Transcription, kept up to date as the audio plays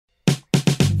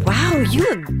Oh, you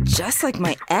look just like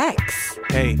my ex.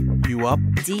 Hey, you up?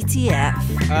 DTF.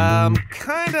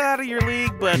 Kinda out of your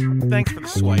league, but thanks for the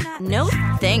swipe. No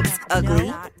thanks,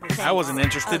 ugly. I wasn't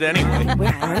interested anyway.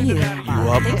 Where are you? You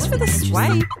up? Thanks for the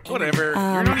swipe. Whatever.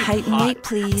 You're not even Height and hot. weight,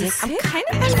 please. I'm kind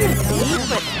of on your date,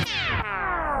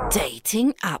 but...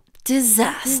 Dating up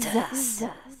disasters.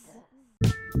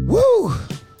 Woo!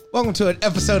 Welcome to an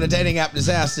episode of Dating App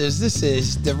Disasters. This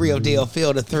is the real deal,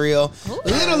 Feel the Thrill. A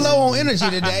little low on energy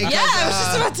today. Yeah, I was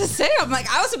just about to say,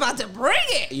 I was about to bring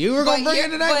it. You were going to bring it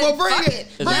today? Well, bring it.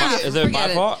 Is it my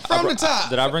fault? From the top.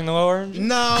 Did I bring the lower energy?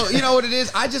 No, you know what it is?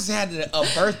 I just had a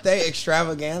birthday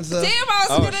extravaganza. Damn, I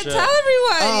was going to tell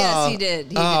everyone. Yes, he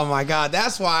did. Oh, my God.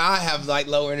 That's why I have,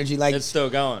 low energy. It's still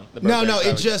going. No,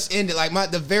 it just ended.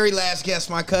 The very last guest,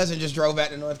 my cousin just drove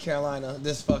back to North Carolina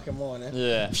this fucking morning.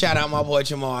 Yeah. Shout out my boy,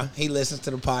 Jamar. He listens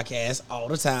to the podcast all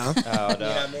the time. Oh, no. You know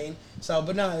what I mean? So,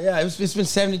 but no, yeah, it's been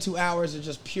 72 hours of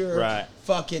just pure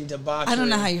fucking debauchery. I don't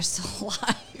know how you're still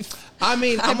alive. I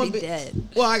mean, I'm gonna be dead.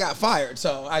 Well, I got fired,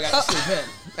 so I got to sleep in.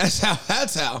 That's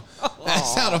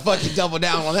how to fucking double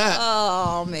down on that.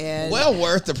 Oh, man. Well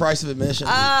worth the price of admission. Oh,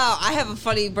 I have a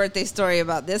funny birthday story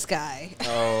about this guy.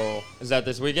 Oh, is that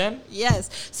this weekend?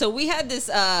 Yes. So we had this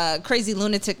crazy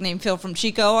lunatic named Phil from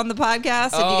Chico on the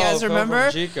podcast. If you guys remember.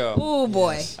 Phil from Chico. Oh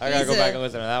boy. Yes. I gotta go back and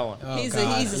listen to that one. Oh, He's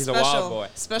God. a wild boy.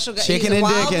 Special guy. Chicken he's a and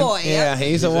wild dickin'. boy. Yeah,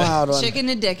 he's a wild one. Chicken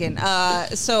and dickin'.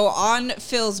 So on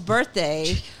Phil's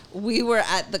birthday, we were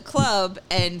at the club,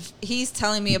 and he's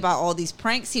telling me about all these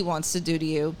pranks he wants to do to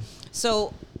you.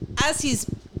 So as he's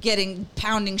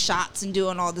pounding shots and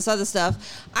doing all this other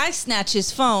stuff, I snatch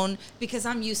his phone because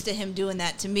I'm used to him doing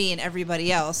that to me and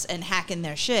everybody else and hacking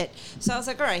their shit. So I was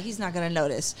like, all right, he's not going to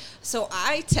notice. So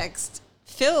I text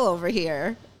Phil over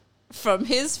here from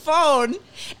his phone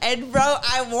and wrote,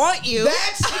 "I want you."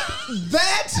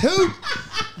 That's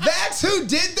who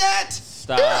did that?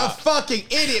 Stop. You're a fucking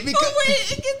idiot. Because But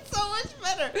wait, it gets so much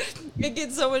better. It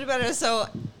gets so much better. So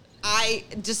I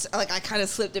just, I kind of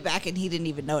slipped it back and he didn't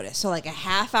even notice. So a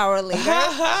half hour later,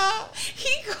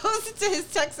 he goes into his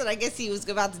text and I guess he was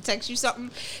about to text you something.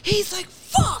 He's like,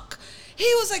 fuck.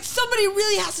 He was like, somebody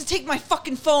really has to take my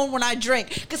fucking phone when I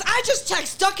drink because I just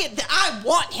text Duckett that I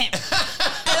want him. And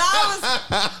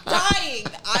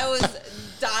I was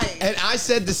dying. And I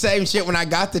said the same shit when I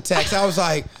got the text. I was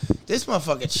like, this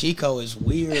motherfucker Chico is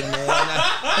weird, man.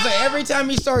 I was like, every time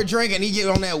he start drinking, he get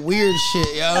on that weird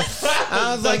shit, yo.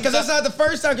 I was like, because that's not the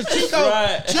first time. Because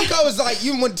Chico is like,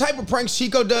 what type of pranks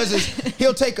Chico does is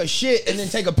he'll take a shit and then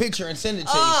take a picture and send it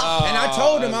to you. And I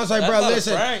told him, I was like, bro,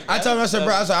 listen. I told him, I said,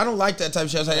 bro, I don't like that type of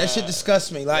shit. I was like, that shit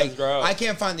disgusts me. Like, I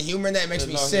can't find the humor in that. It makes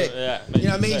me sick. You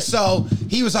know what I mean? So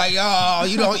he was like, oh,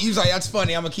 you don't. He was like, that's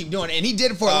funny. I'm gonna keep doing it. And he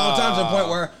did it for a long time to the point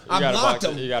where I blocked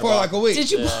him for a week.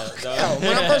 Did you block him? Yeah,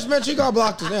 when I first met Chico, I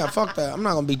blocked him. Yeah, fuck that. I'm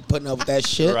not gonna be putting up with that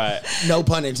shit. Right. No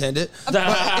pun intended.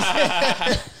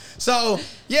 So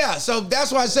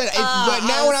that's why I said. But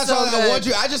now when I saw that, I want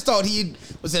you. I just thought he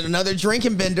was in another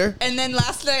drinking bender. And then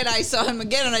last night I saw him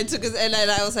again, and I took his, and then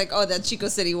I was like, "Oh, that Chico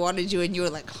said he wanted you," and you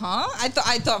were like, "Huh?" I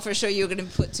thought for sure you were gonna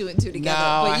put two and two together,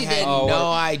 but you didn't.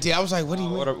 No idea. I was like, "What do you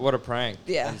mean?" What a prank!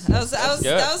 Yeah, that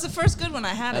was the first good one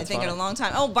I had. I think in a long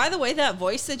time. Oh, by the way, that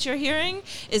voice that you're hearing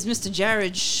is Mr.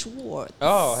 Jared Schwartz.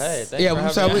 Oh, hey, thanks for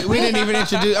so having me. we didn't even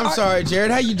introduce. I'm sorry,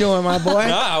 Jared. How you doing, my boy?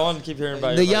 No, I want to keep hearing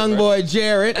about the young boy,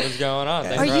 Jared. What's going on?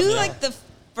 Are you like the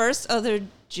first other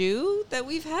Jew that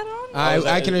we've had on?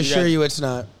 I can assure you it's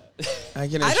not. I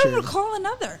don't recall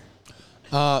another.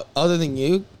 Other than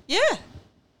you? Yeah.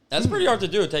 That's pretty hard to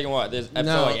do. Taking what? There's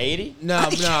episode 80? No.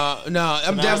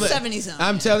 I'm definitely 70s.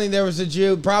 I'm telling you, there was a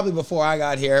Jew probably before I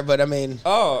got here, but I mean.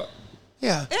 Oh.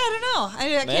 Yeah. Yeah, I don't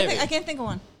know. I can't think of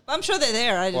one. I'm sure they're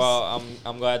there. Well,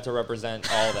 I'm glad to represent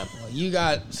all of them. Well, you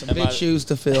got some big shoes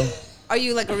to fill. Are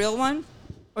you like a real one?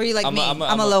 Or are you like me? I'm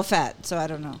a low fat, so I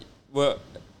don't know.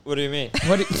 What do you mean?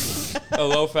 What? A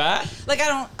low fat? Like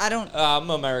I don't. I'm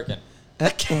American.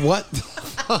 What the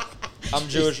fuck? I'm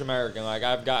Jewish American. Like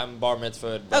I've gotten bar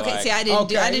mitzvahed. Okay, see, I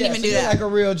didn't even do that. Like a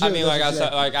real Jew. I mean,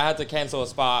 I had to cancel a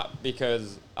spot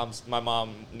because my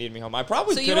mom needed me home. I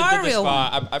probably so could have did the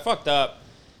spot. I fucked up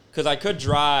because I could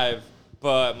drive,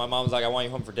 but my mom was like, "I want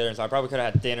you home for dinner," so I probably could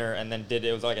have had dinner and then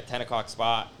it was like a 10 o'clock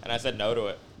spot, and I said no to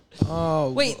it.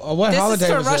 Oh, wait! What holiday this is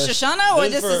for was Rosh this? Hashanah, or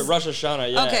this is for Rosh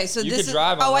Hashanah? Yeah. Okay, so you this could is,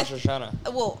 drive on Rosh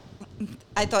Hashanah. Well,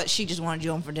 I thought she just wanted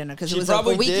you home for dinner because it She was like a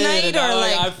probably weeknight, did, or and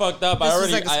like I fucked up.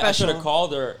 I should have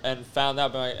called her and found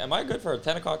out. But am I good for a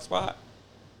 10 o'clock spot?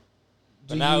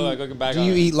 But now, looking back, do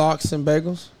you eat lox and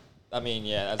bagels? I mean,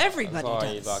 yeah. Everybody that's all does.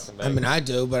 I eat, lox and bagels. I mean, I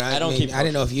do, but I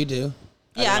didn't know if you do.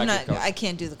 Yeah, I'm I not. could kosher. I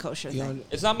can't do the kosher You thing. don't,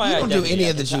 It's not my you don't do identity. any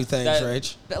of the It's Jew not- things, that-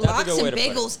 Rach. But That's a lox good way and to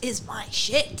put it. bagels is my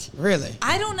shit. Really?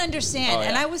 I don't understand. Oh, yeah.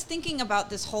 And I was thinking about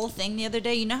this whole thing the other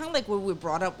day. You know how like when we're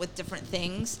brought up with different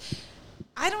things?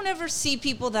 I don't ever see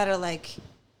people that are like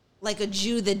a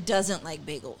Jew that doesn't like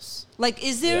bagels. Like,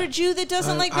 is there Yeah. a Jew that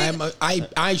doesn't like bagels?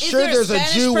 I Is sure there a there's a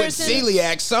Spanish Jew with person?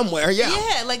 celiac somewhere. Yeah.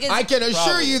 Yeah, like it's- I can assure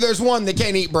Probably. you, there's one that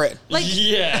can't eat bread. Like-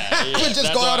 yeah. I would just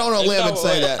that's go out why- on a it's limb not and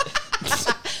say what-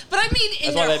 that. But I mean,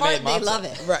 in That's why their they heart, made they matzah. love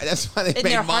it. Right. That's why they In make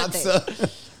their heart,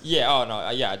 matzah. Yeah. Oh no.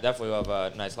 Yeah. I definitely love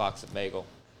a nice lox and bagel.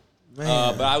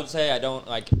 Man. But I would say I don't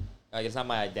like it's not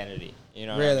my identity. You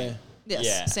know? Really? What I mean? Yes,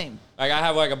 Yeah. same. Like I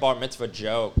have like a bar mitzvah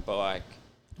joke, but like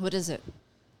What is it?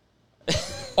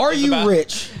 Are It's you about-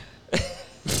 rich?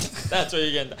 that's what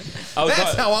you're getting.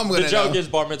 That's how I'm gonna The joke know. is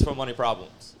bar mitzvah money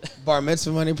problems. Bar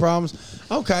mitzvah money problems?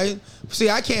 Okay. See,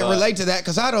 I can't But- relate to that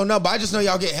because I don't know, but I just know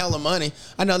y'all get hella money.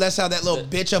 I know that's how that little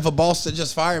bitch of a boss that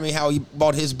just fired me, how he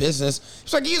bought his business.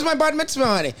 He's like, use my bar mitzvah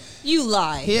money. You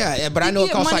lie. Yeah, but I You know it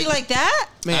get costs money like, like that.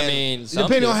 man, I mean, some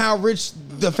depending do. on how rich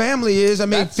the family is, I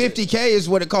mean, That's it. $50K is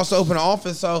what it costs to open an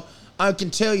office. So I can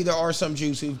tell you there are some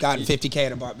Jews who've gotten $50K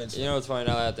at a bar mitzvah. You know what's funny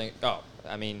now that I think? Oh,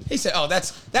 I mean, He said, "Oh,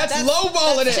 that's That's-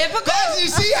 lowballing that's it." typical. You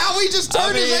see how he just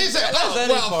turned I mean, his head and said, that's "Oh,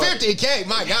 any well, part. 50K.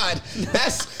 My God,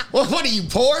 that's what are you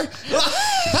poor?"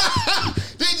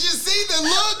 Did you see the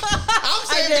look? I'm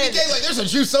saying I did. 50K. Like, there's a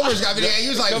Jew somewhere's got 50K. He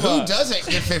was like, Come "Who on. doesn't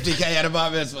get 50K at a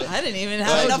bar mitzvah?" I didn't even have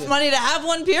Told enough you. money to have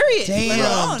one. Period. let Damn,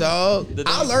 alone. dog. The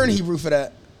I thing- learned Hebrew for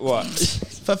that. what?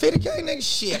 For 50K, nigga,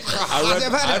 shit.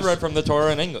 I read from the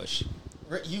Torah in English.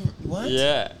 You what?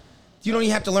 Yeah. You don't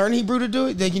even have to learn Hebrew to do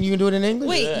it. You can do it in English.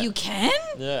 Wait, Yeah. you can?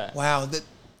 Yeah. Wow.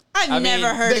 I've I mean,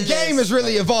 never heard The of game this. has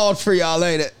really evolved for y'all,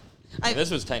 ain't it?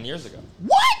 This was 10 years ago.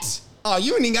 What? Oh,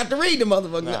 you ain't even got to read the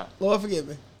motherfucker. Nah. Lord forgive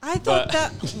me. I thought But-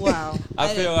 that. Wow. I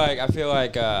feel didn't-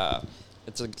 like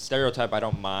it's a stereotype I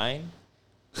don't mind.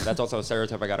 That's also a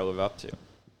stereotype I got to live up to.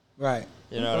 Right.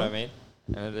 You know what I mean?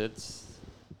 And it's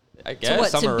I guess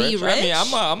what, some to are be rich. I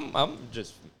mean, rich? I'm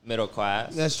just middle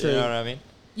class. That's You true. know what I mean?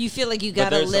 You feel like you But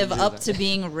gotta there's some live Jews up that- to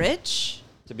being rich?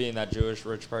 To being that Jewish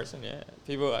rich person, yeah.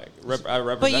 People like I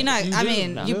represent. But you're not. You I do.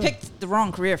 mean, No. you picked the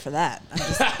wrong career for that. I'm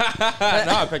just, no,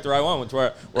 I picked the right one. Which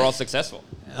we're all successful.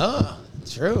 Oh,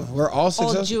 true. We're all all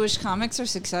successful. Jewish comics are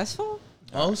successful.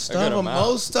 Most A good of them, amount.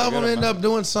 most of A good them end amount. up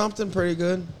doing something pretty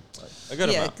good. A good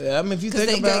Yeah. amount. Yeah, I mean, if you Because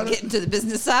think they about get it, into the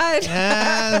business side.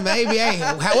 maybe. Hey,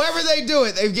 however they do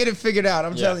it, they get it figured out.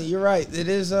 I'm Yeah. telling you, you're right. It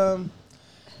is.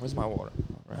 Where's my water?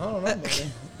 I don't know.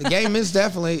 Buddy. The game is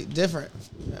definitely different.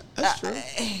 Yeah, that's true.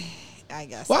 I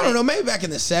guess. Well, I don't know. Maybe back in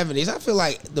the '70s, I feel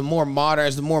like the more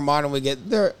modern we get,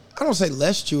 there. I don't say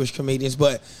less Jewish comedians,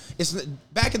 but it's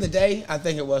back in the day. I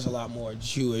think it was a lot more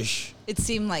Jewish. It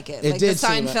seemed like it. It Like did the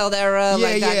seem like- Seinfeld era. Yeah,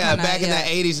 like that yeah. kinda, Back in the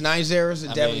 '80s, '90s eras, it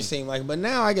definitely mean- seemed like it. But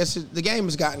now, I guess the game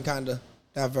has gotten kind of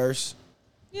diverse.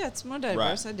 Yeah, it's more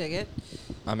diverse. Right. I dig it.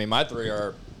 I mean, my three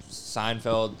are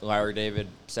Seinfeld, Larry David,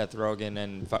 Seth Rogen,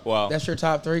 and That's your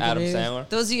top three. Adam comedians? Sandler.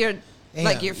 Those are your Damn,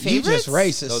 like your You favorites. just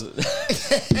racist.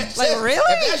 Those- Like really?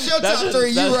 If that's your That's top just- three,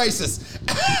 you that's- racist.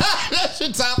 That's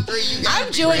your top three. You gotta I'm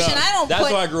be Jewish racist. and I don't That's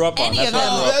put what I grew up on. any That's of what I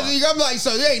them. grew up on. I'm like,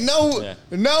 so there ain't no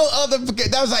other.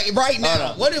 That was like right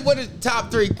now. no. What is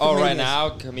top three? Oh, right comedians? now,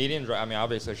 comedians. I mean,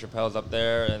 obviously Chappelle's up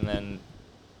there, and then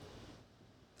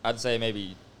I'd say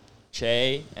maybe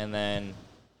Che, and then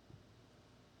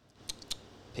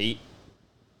Pete.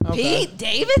 Okay. Pete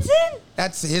Davidson?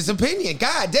 That's his opinion.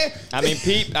 God damn. I mean,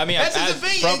 Pete. I mean, That's his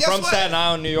opinion. from, Guess from what? Staten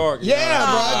Island, New York. you know Yeah, what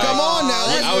I mean? bro. Come on now.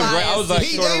 That's I was like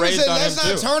Pete sort of raised Davidson, on him let's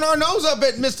not too. turn our nose up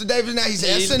at Mr. Davidson. Now he's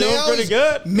He's SNL. doing pretty he's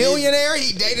good. Millionaire.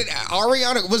 He dated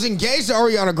Ariana. Was engaged to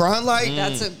Ariana Grande. Like,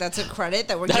 That's a credit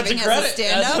that we're That's giving a as credit. a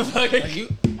stand That's a up.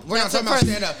 fucking- we're not That's talking a about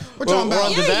first- stand up. We're We're talking about.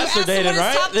 on Yeah, you disaster asked him dating, what his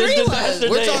right? top There's three was. disaster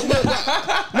We're dating.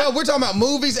 talking, we're talking about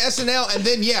movies, SNL, and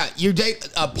then you date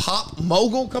a pop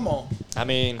mogul. Come on, I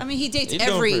mean, He dates he's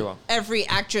doing pretty well. every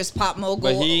actress, pop mogul.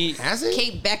 But he has he?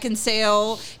 Kate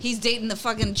Beckinsale. He's dating the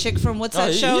fucking chick from what's No,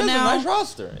 that he show has now? a nice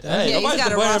roster. Yeah, Hey, he's nobody's got a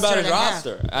complaining about roster his and a half.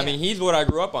 roster. I Yeah. mean, he's what I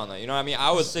grew up on, though. You know what I mean?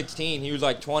 I was 16. He was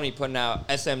like 20 putting out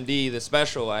SMD, the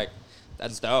special. Like,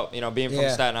 that's dope. You know, being from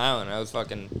Yeah. Staten Island, that was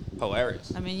fucking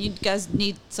hilarious. I mean, you guys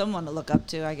need someone to look up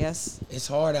to, I guess. it's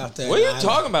hard out there. What are you man.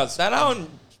 talking about? Staten Island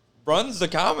runs the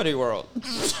comedy world.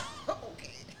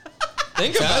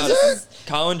 Think about Does it.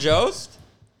 Colin Jost.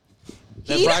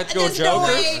 The He- Practical there's no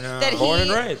Joker. way that Born he-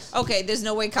 and raised. Okay, there's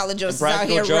no way Colin Jost is The out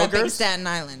here Practical repping Jokers? Staten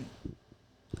Island.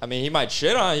 I mean, he might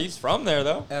shit on it. He's from there,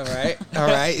 though. All right.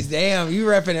 Damn, you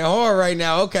repping it hard right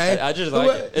now. Okay. I just like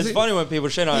it. It's funny when people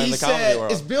shit on it in the comedy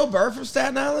world. Is Bill Burr from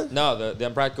Staten Island? No, the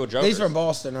Impractical Jokers. He's from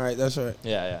Boston, all right. That's right.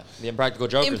 Yeah. The Impractical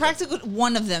Jokers. Impractical,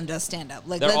 one of them does stand up.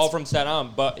 Like They're all from Staten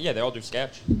Island, but yeah, they all do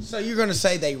sketch. So you're going to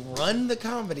say they run the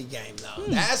comedy game, though.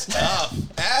 That's tough.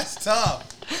 That's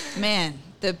tough. Man,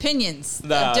 the opinions. The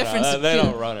No, difference. they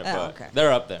don't run it, Oh, but okay.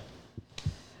 they're up there.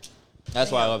 That's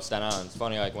why I love Staten Island. It's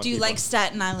funny, like when Do you people, like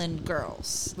Staten Island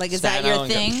girls? Like, is Staten that your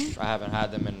Island thing? girls, I haven't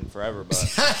had them in forever, but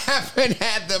I haven't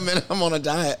had them and I'm on a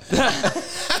diet.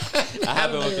 I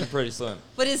have been looking pretty slim.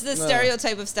 But is the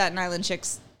stereotype of Staten Island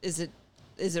chicks? Is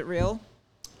it real?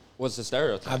 What's the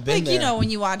stereotype? I've been Like there. you know when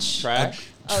you watch. Trash?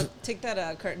 Oh, take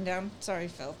that curtain down. Sorry,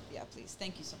 Phil. Yeah, please.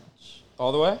 Thank you so much.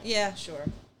 All the way? Yeah, sure.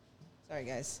 Sorry,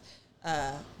 guys.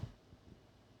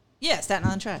 Yeah, Staten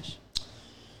Island trash.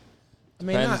 I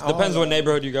mean, Depends, not all depends of what them.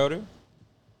 neighborhood you go to.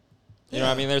 You know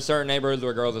what I mean? There's certain neighborhoods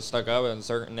where girls are stuck up, and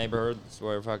certain neighborhoods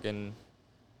where fucking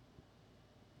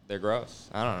they're gross.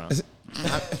 I don't know.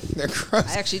 They're gross.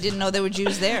 I actually didn't know there were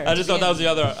Jews there. I just thought that was the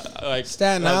other like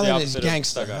Staten that was the Island is opposite of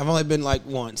gangster. stuck up. I've only been like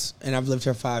once, and I've lived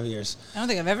here 5 years. I don't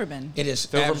think I've ever been. It is.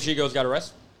 Phil from abs- Chico's got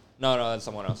arrested. No, that's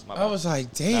someone else. My I bad. was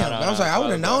like, damn. No, I was no, like, I no,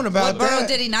 would have no. known about What borough that.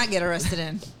 did he not get arrested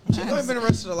in? Chico ain't been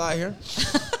arrested a lot here.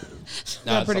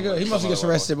 No, Yeah, pretty good. He mostly gets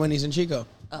someone arrested when he's in Chico.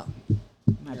 Oh,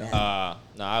 my bad.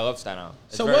 No, I love Staten Island.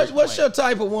 It's So very what's your quaint.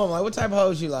 type of woman? Like, what type of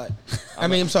hoes you like?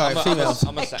 I'm sorry, females.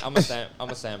 I'm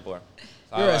a sampler.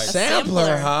 So You're I a like, sampler,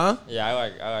 sampler. huh? Yeah, I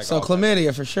like. So all types.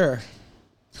 chlamydia for sure.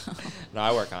 No,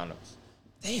 I wear condoms.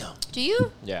 Damn. Do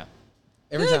you? Yeah,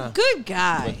 Every time. Good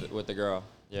guy. with the girl.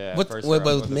 Yeah. With first with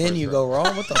girl, both the men first you girl. go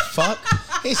wrong. What the fuck?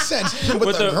 He said with,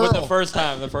 With the girl. with the first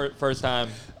time, first time.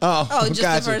 Oh, just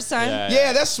gotcha. the first time?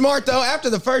 Yeah, that's smart though. After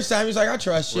the first time, he's like, I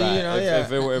trust you. Right. You know,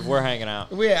 if we're hanging out,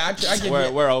 yeah. I give you.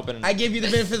 we're open. I give you the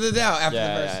benefit of the doubt after the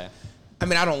yeah, first. yeah. I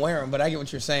mean, I don't wear them, but I get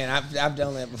what you're saying. I've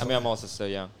done that I before. mean, I'm also still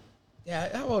young.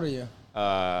 Yeah. How old are you?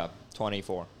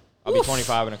 24. I'll be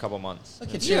 25 in a couple months.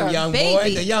 Look at You're you, a young boy.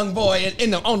 baby. The young boy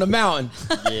on the mountain.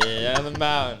 Yeah, on the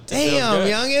mountain. It Damn, feels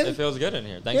good. youngin. It feels good in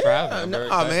here. Thanks for having me. I'm very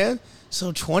Nah, excited. man.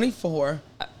 So 24.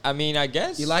 I mean, I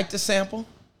guess. You like to sample?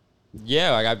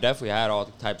 Yeah, like I've definitely had all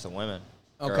types of women.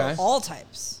 Okay. Girls. All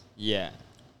types. Yeah.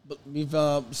 You've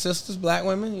sisters, black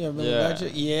women. You ever been with Yeah. black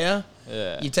chick? Yeah.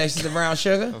 Yeah. You tasted the brown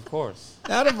sugar? Of course.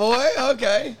 Not a boy.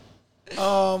 Okay.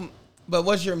 But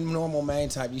what's your normal main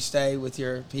type? You stay with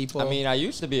your people. I mean, I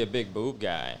used to be a big boob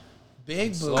guy.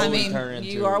 big boob. slowly I mean, turn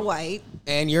you into- are white.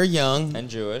 And you're young. And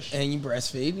Jewish. And you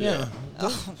breastfeed. Yeah. Yeah.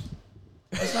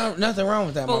 There's nothing wrong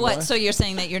with that, But my what? boy. So you're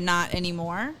saying that you're not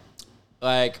anymore?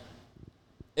 Like,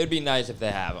 it'd be nice if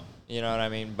they have them. You know what I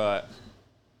mean? But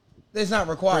It's not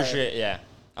for required. sure, yeah.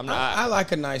 I'm not. I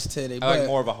like a nice titty. I but like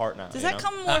more of a heart now. Does you that know?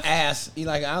 come more? ass. I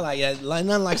like that. Like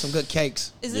nothing like some good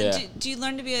cakes. Is Yeah. it? Do you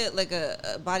learn to be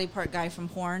a body part guy from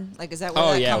porn? Like, is that where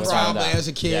Oh, that yeah, comes without from? Probably that. as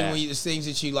a kid, Yeah. when the things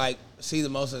that you like see the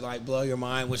most that like blow your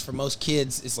mind, which for most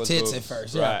kids is Was tits boobs. at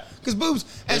first, Right. yeah. Because boobs,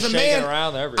 as a shaking man,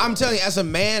 around everywhere. I'm telling you, as a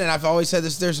man, and I've always said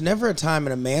this, there's never a time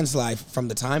in a man's life, from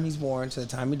the time he's born to the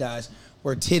time he dies,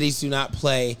 where titties do not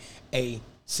play a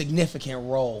significant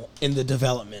role in the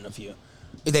development of you.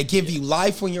 They give you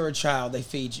life when you're a child. They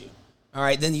feed you. All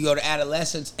right, then you go to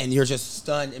adolescence and you're just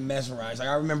stunned and mesmerized. Like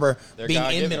I remember They're being in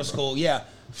God-given, middle bro. school, yeah,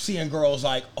 seeing girls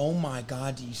like, oh my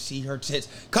God, do you see her tits?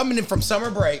 Coming in from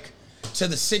summer break to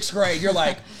the 6th grade, you're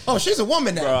like, oh, she's a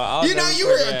woman now. Bro, I'll you know, never you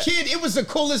were a forget. kid. It was the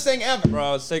coolest thing ever.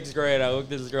 Bro, 6th grade, I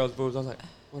looked at this girl's boobs. I was like,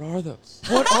 what are those?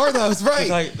 What are those? She's Right.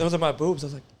 like, those are my boobs. I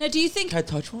was like, Now, do you think? can I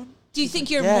touch one? Do you think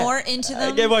you're Yeah. more into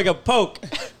them? I gave like a poke.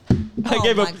 I oh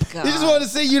gave my a god! You just want to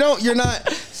see you're not, you know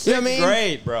what I mean?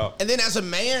 Great, bro. And then as a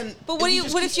man, But what do you?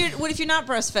 just What if you're not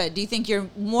breastfed? Do you think you're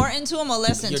more into them or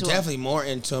less into You're them? definitely more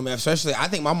into them, especially. I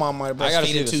think my mom might have I gotta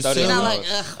see breastfeeded the too study. soon. You're not on like,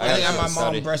 those. ugh. I I think gotta see my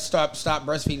the mom study. stopped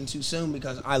breastfeeding too soon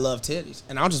because I love titties,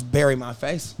 and I'll just bury my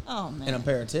face Oh man, in a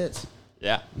pair of tits,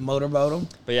 Yeah. motorboat them.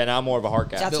 But yeah, now I'm more of a heart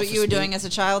guy. that's built what for you were speed. doing as a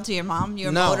child to your mom. You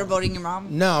were No. motorboating your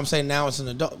mom. No, I'm saying now it's an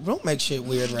adult. Don't make shit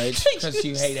weird, Rach, because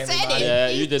you hate said everybody. it. Yeah,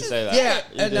 you did say that. Yeah,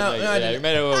 you did no, make- no, I yeah, didn't. you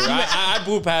made it a little. I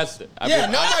blew past it. Yeah,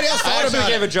 nobody else I thought actually about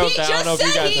gave it. a joke He that I don't know just if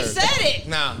you said guys he heard. said it.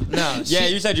 No. Yeah,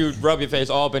 you said you rub your face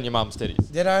all up in your mom's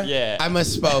titties. Did I? Yeah. I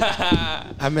misspoke.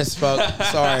 I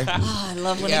misspoke. Sorry. Oh, I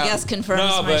love when Yeah. a guest confirms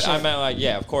No, my but shit. I meant like,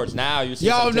 yeah, of course. Now you see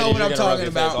Y'all some know titties, what you're I'm gonna rub talking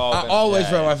your face about. all up I in- always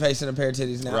yeah, rub yeah. my face in a pair of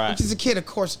titties now. Right. Which is a kid, of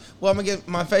course. Well, I'm gonna get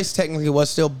my face technically was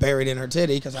still buried in her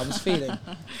titty because I was feeding.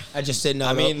 I just didn't know.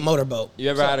 I mean, motorboat. You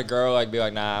ever had a girl like be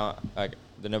like, nah, like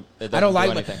It I don't like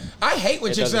anything. I hate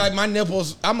when It chicks are doesn't. like, my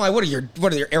nipples. I'm like, what are your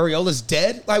areolas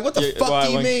dead? Like, what the fuck Why,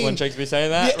 do you mean? When chicks be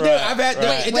saying Yeah, that? dude, I've had.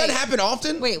 right. It doesn't happen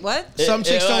often. Wait, what? Some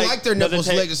chicks don't like, like their doesn't nipples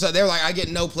take- licked, so they're like, I get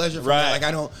no pleasure from that. Right. Like,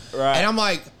 I don't. Right. And I'm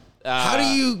like, how do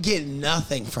Ah. you get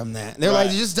nothing from that? They're like,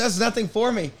 Right. it just does nothing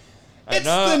for me. I It's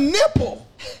know. the nipple.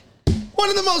 One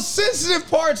of the most sensitive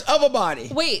parts of a body.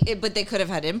 Wait, but they could have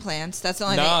had implants. That's the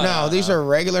only No. thing. No, these are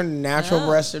regular,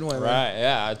 natural-breasted women. Right.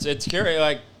 Yeah. It's curious.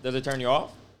 Like, does it turn you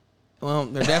off? Well,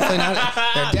 they're definitely not.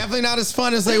 They're definitely not as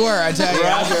fun as they were. I tell you.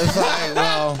 I'm just like,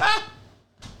 well,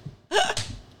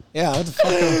 yeah. What the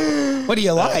fuck? What do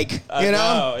you like? You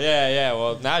know. Yeah.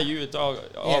 Well, now it's all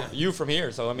Yeah. you from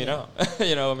here. So let me know. Let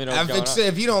me know what's going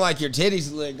on. If you don't like your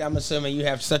titties licked, I'm assuming you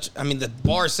have such. I mean, the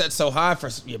bar set so high for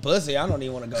your pussy. I don't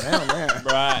even want to go down there.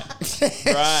 Right.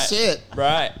 Right. Shit.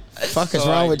 Right. Fuck is So,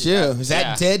 wrong like, with you? Is that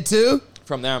yeah. dead too?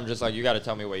 From there, I'm just like, you got to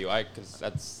tell me what you like, because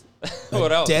that's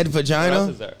what else. Dead vagina? What else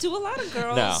is there? Do a lot of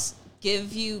girls No.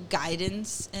 give you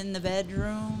guidance in the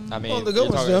bedroom? I mean, Well, the good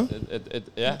you're ones talking-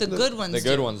 yeah. the good ones. The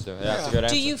good do. ones do. Yeah, that's a good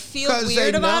answer. Do you feel 'Cause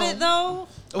weird they about know. it though?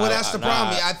 Well, that's the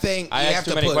problem. I think I you ask have too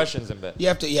to many put questions in bed. You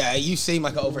have to. Yeah, you seem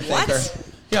like an overthinker.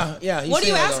 What? Yeah. What are seem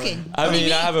you like an asking? overthinker. I What do you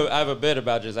mean, I mean? have a bit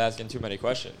about just asking too many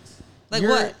questions. Like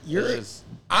You're- what? You're. It's just-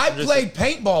 I I'm just- played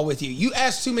paintball with you. You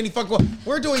asked too many fucking.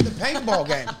 We're doing the paintball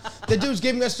game. The dude's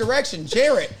giving us direction.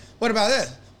 Jared, what about this?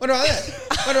 What about this?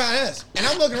 What about this? And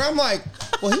I'm looking around. I'm like,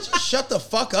 well, he just shut the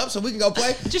fuck up so we can go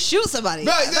play. Just shoot somebody.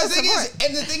 But That's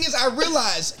the thing is, I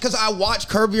realized because I watch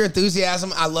Curb Your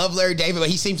Enthusiasm. I love Larry David, but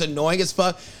he seems annoying as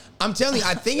fuck. I'm telling you,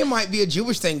 I think it might be a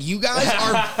Jewish thing. You guys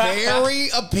are very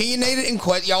opinionated and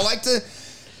y'all like to.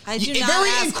 I do not very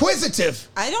ask. inquisitive.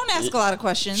 I don't ask a lot of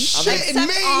questions, Shit, except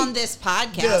me. on this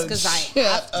podcast because I Shut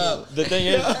have to. up. The thing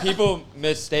is, people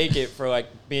mistake it for like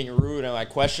being rude and like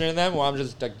questioning them. Well, I'm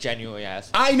just like genuinely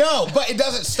asking. I know, but it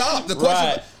doesn't stop the question.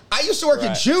 Right. I used to work at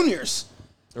Right. Juniors.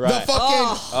 Right. The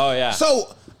fucking. Oh yeah.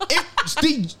 So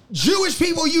the Jewish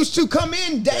people used to come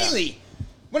in daily.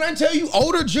 When I tell you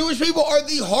older Jewish people are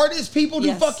the hardest people to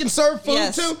Yes. fucking serve food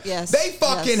Yes, to, yes, they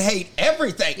fucking yes. hate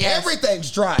everything. Yes.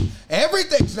 Everything's dry.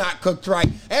 Everything's not cooked right.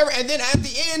 And then at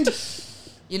the end,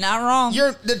 You're not wrong.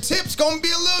 the tip's gonna be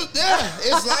a little. Yeah,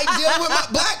 it's like dealing with my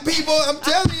black people. I'm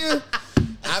telling you,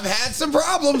 I've had some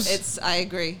problems. I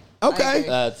agree. Okay. I agree.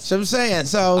 That's. So I'm saying.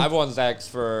 So I've once asked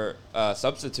for a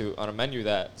substitute on a menu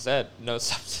that said no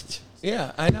substitute.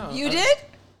 yeah, I know. You did?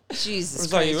 Jesus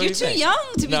It's like, Christ. what do You're you too think? young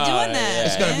to be No, doing that. yeah,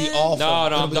 It's gonna be man. awful. No,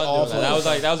 It'll I'm be not doing awful.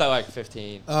 that. That was at like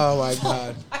 15. Oh my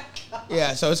god.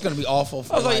 Yeah, so it's gonna be awful.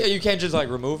 For I was like, like, you can't just like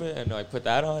remove it and like put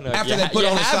that on. Like, After you they put you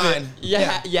on the have sign. it.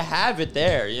 Yeah. You have it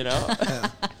there. You know.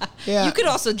 yeah. You could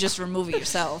also just remove it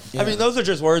yourself. Yeah. I mean, those are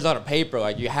just words on a paper.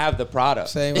 Like you have the product.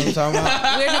 Say what I'm talking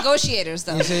about. We're negotiators,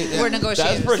 though. You see, yeah. We're negotiators.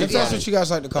 That's pretty If that's funny. what you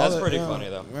guys like to call That's it. pretty yeah. funny,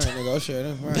 though. Right,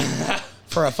 negotiator. Right.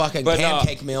 For a fucking But no,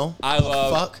 pancake meal. I The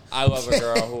love. fuck. I love a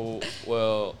girl who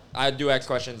will. I do ask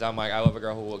questions. I'm like, I love a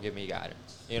girl who will give me guidance.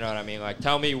 You know what I mean? Like,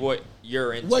 tell me what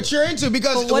you're into. What you're into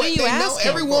because But what are you they know asking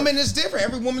every woman is different.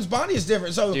 Every woman's body is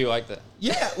different. So Do you like that?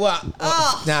 yeah, well,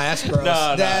 Oh. nah, that's gross.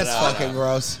 No, that's no, fucking no.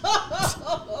 gross.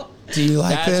 Do you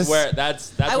like That's this? where.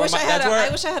 That's I where wish my, I had. that's where, I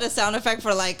wish I had a sound effect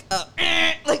for like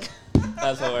like.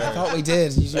 That's hilarious. I thought we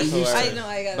did. You That's used to- hilarious. I know.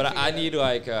 I got. But I need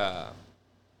like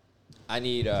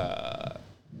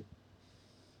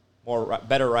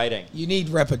better writing, You need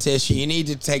repetition. You need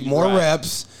to take more Right.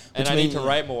 reps. and which I need means- to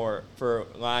write more for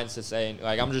lines to say.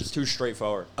 Like I'm just too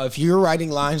straightforward. If you're writing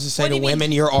lines to say What do to you mean?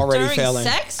 women, you're already During failing.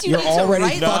 sex? You You're need to already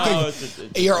write fucking. No, it's-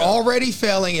 You're already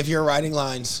failing if you're writing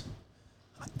lines.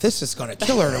 This is gonna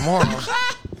kill her tomorrow.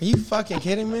 Are you fucking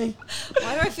kidding me?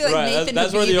 Why do I feel like Right, Nathan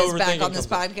that's where the Habib is back overthinking on this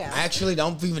comes podcast? I actually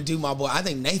don't even do my boy. I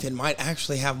think Nathan might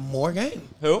actually have more game.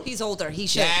 Who? He's older. He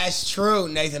should. That's true,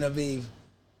 Nathan Habib.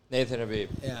 Nathan Habib.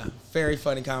 Yeah, very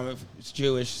funny comic. It's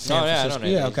Jewish. Oh San yeah, I know Francisco.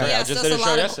 Nathan. Yeah, okay. Yeah, I just so did a it's a show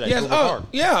lot of- yesterday. Yes. Cooper Oh, Park.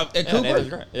 yeah. At Yeah, Cooper. Nathan's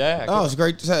great. Yeah. Oh, it's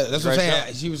great to say. That's what I'm Great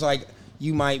saying. She was like,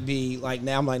 "You might be like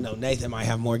now." I'm like, "No, Nathan might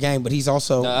have more game, but he's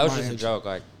also." No, that was my just a age." joke.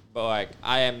 Like, but like,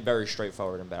 I am very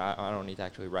straightforward in bed. I don't need to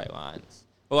actually write lines.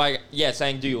 But like, yeah,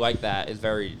 saying "Do you like that?" is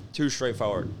very too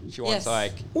straightforward. She wants Yes.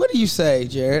 like, What do you say,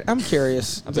 Jared? I'm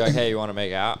curious. I'll be like, "Hey, you want to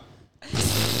make out?"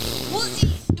 Well,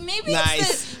 maybe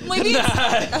Nice. it's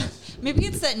maybe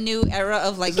it's that new era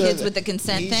of like kids with the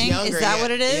consent He's thing. younger, Is that yeah. what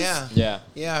it is? Yeah. Yeah.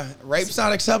 Yeah, rape's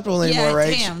not acceptable anymore, Yeah,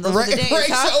 Rach. damn, those were the days, Rach's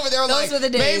huh? over there Those like, were the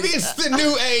days. maybe it's the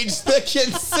new age, the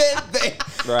consent thing.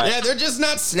 Right. Yeah, they're just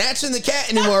not snatching the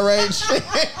cat anymore, Rach.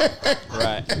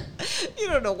 Right. You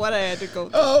don't know what I had to go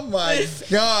through. Oh my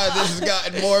God, this has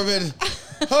gotten morbid.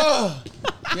 Oh,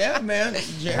 Yeah, man.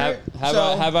 Jared.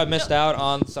 Have I missed out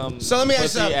on some So let me ask you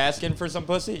pussy something. asking for some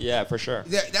pussy? Yeah, for sure.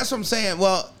 That's what I'm saying.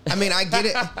 Well, I mean, I get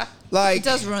it. Like, It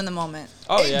does ruin the moment.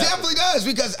 Oh, it yeah. definitely does,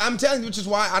 because I'm telling you, which is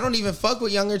why I don't even fuck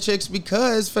with younger chicks,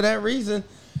 because for that reason,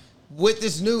 with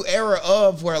this new era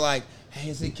of where like, hey,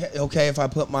 is it okay if I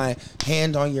put my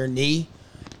hand on your knee?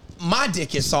 My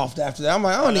dick is soft after that. I'm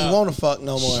like, I don't even want to fuck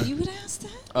no more. You would ask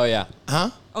that? Oh, yeah. Huh?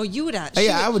 Oh, you would ask.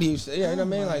 Yeah, I would use it. Yeah, you know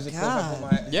what I mean? Like, is it cool if I God.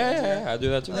 put my Yeah, I do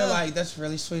that too. They're like, that's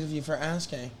really sweet of you for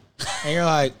asking. And you're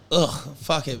like, ugh,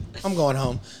 fuck it. I'm going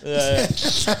home. Yeah.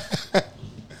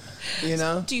 You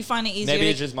know? Do you find it easier? Maybe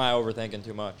it's just my overthinking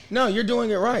too much. No, you're doing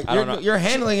it right. I don't know. You're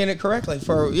handling it correctly.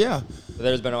 Yeah.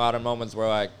 There's been a lot of moments where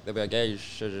like they'll be like, "Hey, you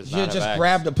should just You not have just asked."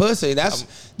 grab the pussy.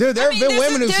 That's there have been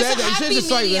women who said that. You should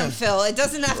just like, medium, yeah. Phil. It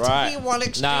doesn't have Right. to be one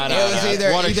extreme. Nah, It was Yeah,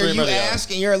 either one either extreme you or the other. ask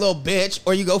and you're a little bitch,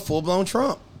 or you go full blown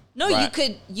Trump. No, Right.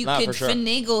 you Nah, could for sure.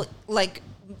 finagle like.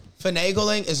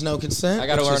 Finagling is no consent. I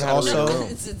gotta which learn is how to read also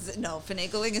the room. No,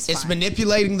 finagling is it's fine.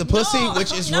 manipulating the pussy, No,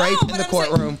 which is no, rape in but the I'm saying-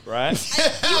 courtroom. Right?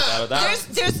 Without a doubt.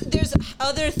 There's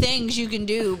other things you can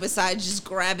do besides just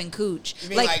grabbing cooch. You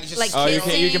mean like just- Oh, you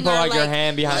kissing can put or, like your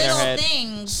hand behind their little head.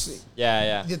 things.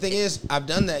 Yeah. The thing is, I've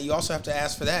done that. You also have to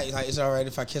ask for that. You're like, is it all right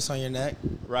if I kiss on your neck?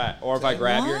 Right. Or if I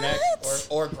grab your neck.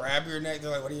 Or grab your neck.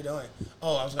 They're like, what are you doing?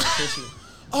 Oh, I was going to kiss you.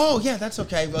 Oh, yeah, that's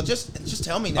okay. Well, just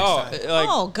tell me next Oh, time. like,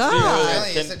 Oh, God.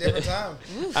 Really, it's a different time.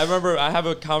 I remember I have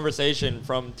a conversation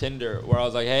from Tinder where I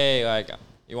was like, "Hey, like,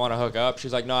 you want to hook up?"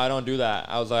 She's like, "No, I don't do that."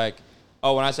 I was like,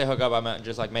 "Oh, when I say hook up, I meant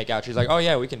just like make out." She's like, "Oh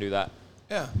yeah, we can do that."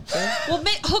 Yeah. See? Well,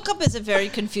 hookup is a very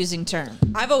confusing term.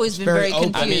 I've always been very very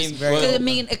open. confused. I mean, very 'Cause open.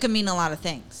 it can mean a lot of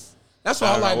things. That's why I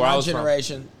I don't know like where I my was from.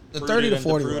 generation. The Rooted 30 to and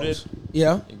 40 deep-rooted. year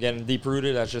olds. Yeah. Getting deep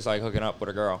rooted, that's just like hooking up with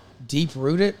a girl. Deep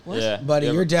rooted? Yeah. Buddy,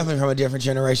 You you're ever- definitely from a different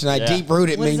generation. Like, Yeah. deep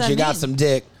rooted What does means that you got mean? some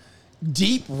dick.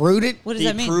 Deep rooted? What does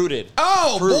that mean? Deep rooted.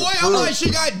 Oh, Fruit, boy, I'm fruit. like, she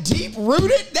got deep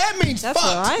rooted? That means That's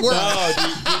fucked. what I We're- thought.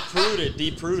 No, deep rooted,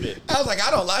 deep rooted. I was like,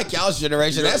 I don't like y'all's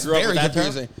generation. You That's grew up very with that term?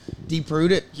 confusing. Deep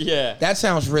rooted? Yeah. That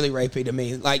sounds really rapey to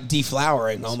me. Like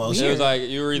deflowering almost. It was like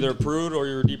you were either prude or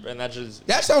you were deep, and that just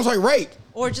That sounds like rape.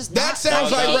 Or just That not.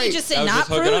 sounds like Can rape. you just say That was not just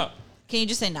hooking prude? up. Can you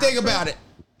just say not Think prude? about it.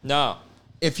 no.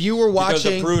 If you were Because a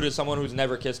watching, prude is someone who's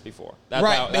never kissed before. That's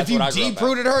right? How, that's If you what I grew up deep as.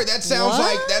 rooted her, that sounds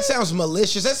What? like that sounds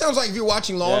malicious. That sounds like if you're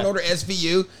watching Law and Yeah. Order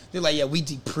SVU, they're like, yeah, we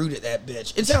deep rooted that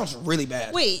bitch. It sounds really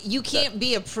bad. Wait, you can't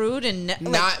be a prude and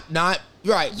like, not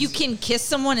right. you can kiss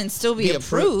someone and still be a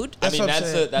prude. I mean, what I'm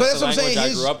that's saying. the- that's But the what I'm saying. language I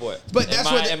His- grew up with. But In that's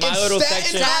my- what in my in little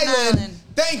Staten section- Island.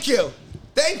 Thank you.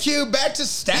 Thank you. Back to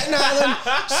Staten Island.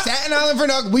 Staten Island for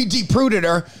now. We deep-rooted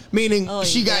her, meaning Oh,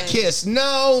 she got yeah. kissed.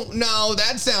 No,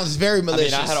 that sounds very I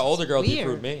malicious. mean, I had an older girl deep Weird.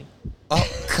 rooted me. Oh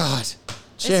God. It's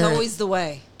Sharon, always the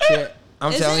way. Sharon,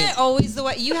 I'm Isn't telling you. it always the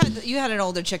way? You had an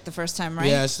older chick the first time, right?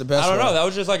 Yeah, it's the best. I don't know. way. That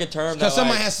was just like a term that Because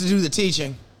someone like, has to do the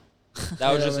teaching.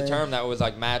 that was Yeah, just a man. term that was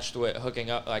like matched with hooking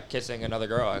up, like kissing another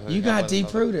girl. Like, You hooking up got with deep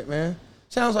another- rooted, man.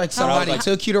 Sounds like somebody like-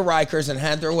 took you to Rikers and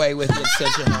had their way with you and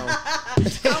sent you home.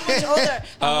 How much older?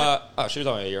 Oh, she was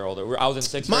only a year older. I was in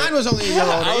sixth grade. Mine was only a year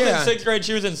older. I was yeah. in sixth grade.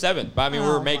 She was in seventh. But I mean, we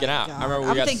Oh were making my out. God. I remember I'm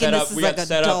we got thinking set this up. is We like got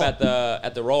set up adult.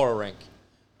 at the roller rink.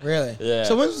 Really? Yeah.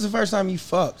 So when was the first time you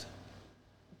fucked?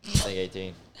 I think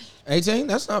 18. 18?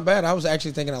 That's not bad. I was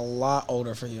actually thinking a lot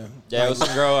older for you. Yeah, it was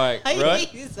some girl like really.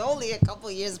 He's only a couple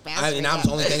years past. I mean, I was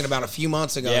only thinking about a few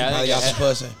months ago. Yeah, you I probably think got some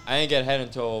pussy. I didn't get head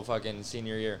until fucking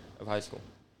senior year of high school.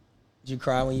 Did you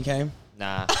cry when you came?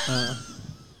 Nah.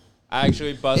 I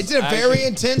actually busted. It's a very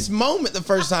intense moment the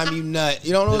first time you nut.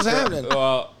 You don't know what's happening.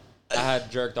 Well, I had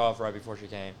jerked off right before she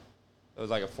came. It was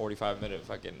like a 45-minute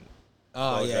fucking.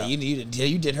 Oh, yeah. blowjob.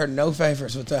 You did her no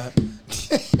favors with that.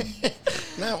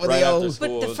 Not with Right the after old. school.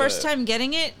 But What the was first it? time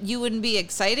getting it, you wouldn't be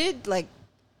excited, like.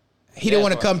 He didn't Yeah,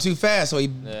 want to that's come too fast, so he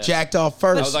Yeah. jacked off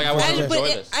first. I was like, I want to But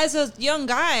enjoy this. as a young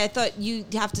guy, I thought you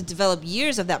have to develop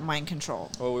years of that mind control.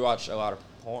 Well, we watched a lot of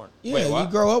porn. Yeah, Wait, what?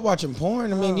 you grow up watching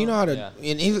porn. I mean, you know how to. Yeah.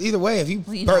 In either way, if you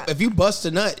Well, you know- if you bust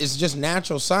a nut, it's just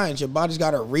natural science. Your body's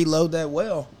got to reload that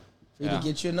well for you Yeah. to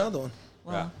get you another one.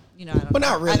 Well, Yeah. you know, I don't. But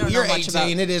not I really. don't You're know much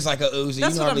 18. about. It is like a Uzi. That's you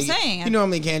what I'm normally, saying. You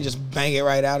normally can't just bang it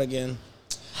right out again.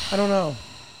 I don't know.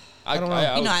 I don't know. You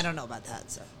know, was- I don't know about that.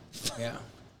 So. Yeah.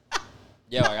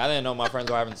 Yeah, like I didn't know my friends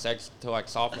were having sex till like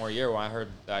sophomore year when I heard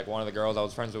like one of the girls I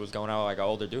was friends with was going out with like an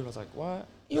older dude. I was like, what?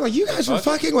 You're like, you guys were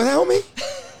Fuck. fucking without me?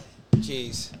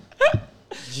 Jeez.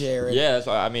 Jared. Yeah, that's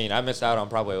why. I mean, I missed out on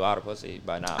probably a lot of pussy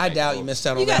by not. I making doubt you moves. missed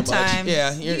out on You got that much. time.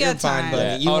 Yeah, You you're got fine, time. buddy.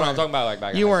 Yeah. You Oh, no, I'm weren't- talking about like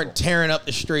back. You in high weren't school. tearing up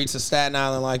the streets of Staten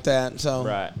Island like that. So,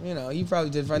 Right. you know, you probably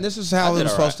did fine. This is how I it did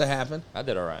was all supposed right. to happen. I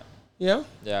did all right. Yeah?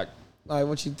 Yeah, Like,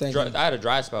 what you think? I had a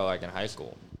dry spell like in high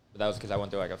school, but that was because I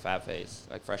went through like a fat phase,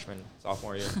 like freshman,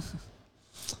 sophomore year.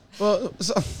 Well,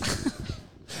 so,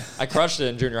 I crushed it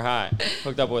in junior high.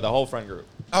 Hooked up with a whole friend group.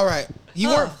 all right. You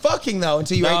weren't fucking, though,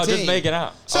 until you were No, 18. just making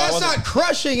out. So I that's wasn't- not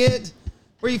crushing it.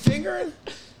 Were you fingering?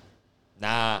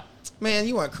 Nah. Man,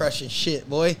 you weren't crushing shit,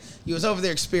 boy. You was over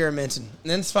there experimenting,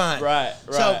 and then it's fine. Right.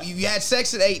 So you had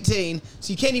sex at 18,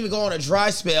 so you can't even go on a dry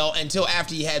spell until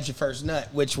after you had your first nut,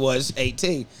 which was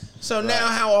 18. So now,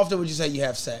 how often would you say you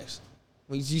have sex?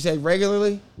 Would you say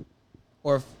regularly,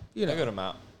 or A good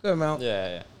amount. good amount?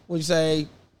 Yeah. Would you say?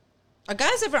 Are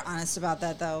guys ever honest about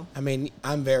that though? I mean,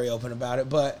 I'm very open about it,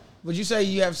 but would you say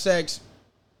you have sex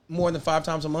more than 5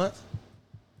 times a month?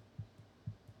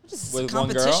 What is this, With a one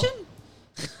girl? competition?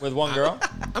 With one girl?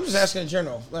 I'm just asking in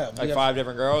general. Yeah, Like we have- 5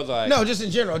 different girls? Like No, just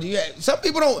in general. Do you? Some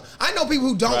people don't. I know people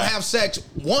who don't Right. have sex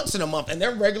once in a month, and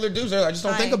they're regular dudes. I just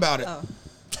don't think about it. Oh.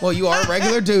 Well, you are a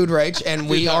regular dude, Rach, and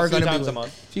we are few going to be times a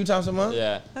month. Few times a month.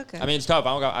 Yeah. Okay. I mean, it's tough.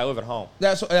 I live at home.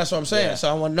 That's what I'm saying. Yeah. So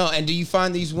I want to know. And do you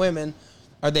find these women?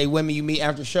 Are they women you meet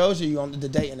after shows, or are you on the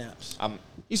dating apps?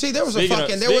 You see, there was a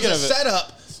Speaking of-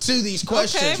 setup to these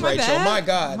questions, Okay, my Rachel. bad. My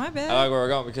God, My bad. I like where we're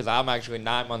going because I'm actually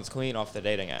 9 months clean off the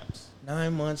dating apps.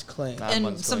 9 months clean. 9 and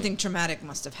months something clean. traumatic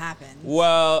must have happened.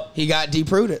 Well, He got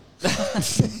deep-rooted.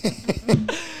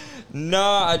 no,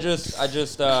 I just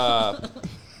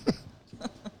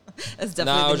That's no,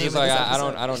 definitely I the was name just of like this I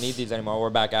episode. don't need these anymore. We're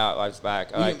back out. Life's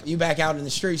back. Like You back out in the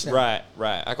streets now. right.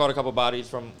 I caught a couple bodies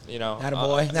from Not a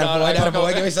boy. no, Not a boy. I Not caught a boy.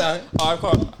 couple- Give me some. Oh,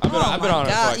 I've been my on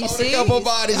God, it. you Like, see? A couple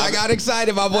bodies. I got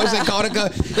excited. My boy said caught a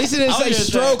couple. At least he didn't I was say gonna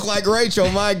stroke say- like Rachel.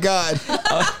 My God.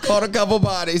 Caught a couple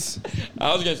bodies.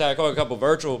 I was gonna say I caught a couple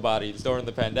virtual bodies during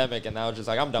the pandemic, and I was just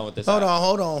like, I'm done with this. Hold app.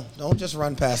 on. Don't just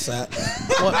run past that.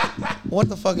 What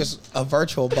the fuck is a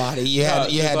virtual body? You had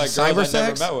Just like cyber girls I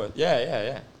never sex? met with.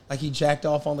 Yeah. Like you jacked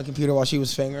off on the computer while she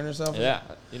was fingering herself? Yeah.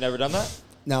 You never done that?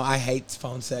 No, I hate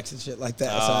phone sex and shit like that,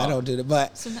 so I Oh. don't do it.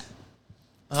 But So now-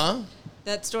 huh?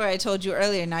 that story I told you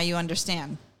earlier, now you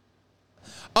understand.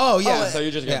 Oh yeah. So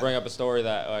you're just gonna Yeah. bring up a story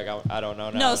that like I don't know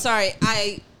now. No, sorry.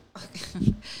 I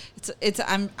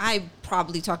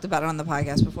probably talked about it on the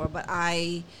podcast before, but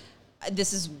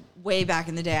this is way back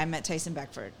in the day. I met Tyson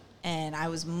Beckford, and I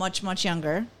was much, much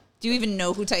younger. Do you even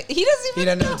know who Tyson? He doesn't He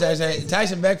even doesn't know Tyson.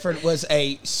 Tyson Beckford was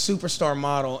a superstar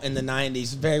model in the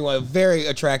 '90s. Very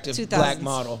attractive 2000s. black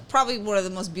model. Probably one of the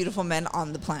most beautiful men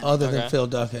on the planet. Other than Okay. Phil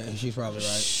Duncan, she's probably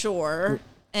right. Sure.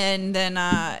 And then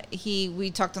we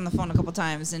talked on the phone a couple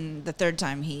times, and the third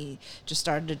time he just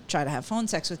started to try to have phone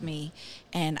sex with me,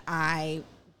 and I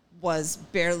was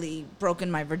barely broken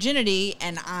my virginity,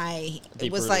 and I was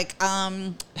Deep-rooted. like,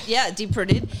 deep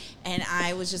rooted, and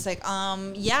I was just like,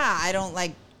 yeah, I don't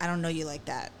know you like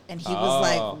that, and he was Oh.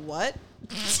 like, what?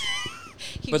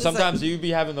 He But was like- sometimes you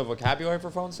be having the vocabulary for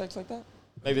phone sex like that.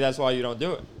 Maybe that's why you don't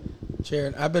do it.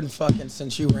 Sharon, I've been fucking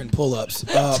since you were in pull-ups.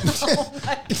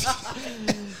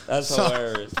 That's So-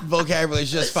 hilarious. Vocabulary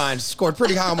is just fine. Scored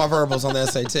pretty high on my verbals on the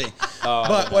SAT. Oh,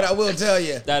 But what I will tell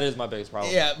you, that is my biggest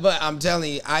problem. yeah, but I'm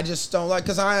telling you, I just don't like,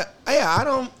 because I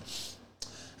don't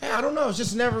know. It's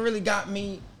just never really got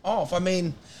me off. I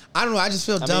mean, I don't know. I just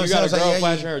feel I dumb. mean, you So got I a was like, girl yeah,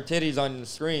 flashing her titties on the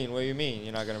screen. What do you mean?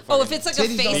 You're not gonna. Oh, fucking- if it's like a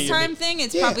Titties don't- FaceTime thing,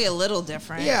 it's Yeah. probably a little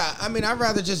different. Yeah, I mean, I'd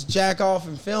rather just jack off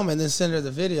and film and then send her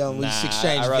the video and we just Nah,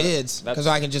 exchange I'd rather- vids that's- because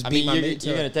I can just beat my you're, meat to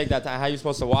you're it. gonna take that time. How you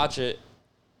supposed to watch it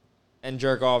and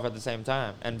jerk off at the same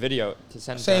time and video to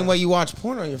send? to Same her? way you watch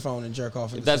porn on your phone and jerk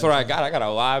off. At the That's same what I time. got. I got a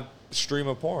live stream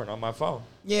of porn on my phone.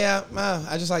 Yeah,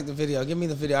 I just like the video. Give me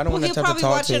the video. I don't Well, want he'll to have to probably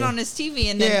talk watch to it you. on his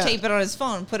TV and then Yeah. tape it on his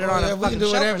phone, put it Oh, on yeah, a we fucking can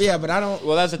do show. whatever. Yeah, but I don't.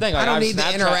 Well, that's the thing. Like, I don't I've need the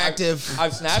Snapchat- interactive.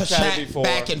 I've Snapchatted chat before.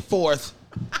 back and forth.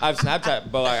 I've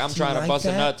Snapchat, but like I'm you trying like to bust a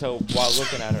that? nut while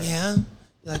looking at her. Yeah. You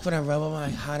like when I rub on my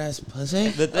hot ass pussy?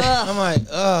 The thing- I'm like,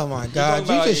 oh my god, talking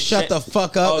about you just like shut the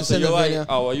fuck up Oh, and so send the you're like, video.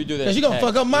 oh well, you do that. 'Cause you gonna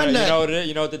fuck up my you know, nut. You know what it is?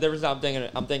 You know what the difference?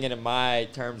 I'm thinking in my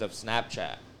terms of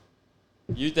Snapchat.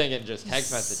 You thinking just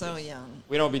text messages? So young.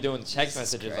 We don't be doing text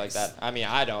messages like Christ. that. I mean,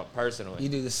 I don't personally. You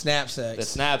do the snap sex. The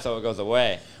snap, so it goes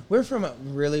away. We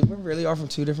really are from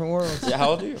two different worlds. Yeah, how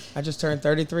old are you? I just turned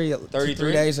 33 33?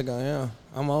 3 days ago. Yeah,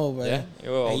 I'm old, baby. Yeah,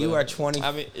 you're older And you than are me. 20,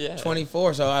 I mean, yeah.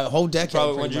 24, so a whole decade.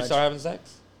 Probably pretty when you much. start having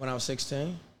sex. When I was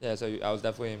 16. Yeah, so I was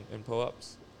definitely in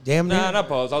pull-ups. Damn near. Nah, not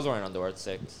pull-ups. I was wearing underwear at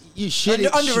 6. You shitty.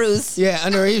 Underoos. Yeah,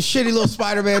 underoos. You shitty little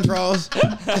Spider-Man draws. I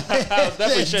was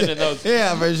definitely shitting in those.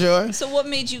 Yeah, for sure. So what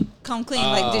made you come clean?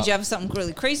 Like, did you have something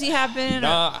really crazy happen?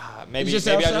 Nah, maybe You just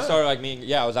I outside? just started like me.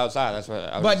 Yeah, I was outside. That's what.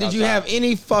 I was But just did you have outside.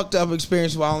 any fucked up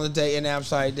experience while on the dating app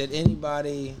site? Did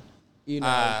anybody,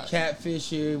 Uh,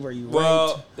 catfish you? Were you raped?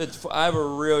 Well, I have a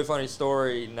really funny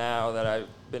story now that I've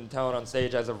been telling on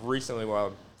stage as of recently, where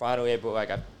I'm finally able, like,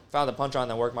 I found the punchline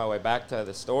and then worked my way back to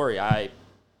the story. I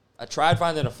tried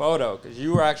finding a photo because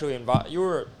you were actually involved. You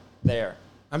were there.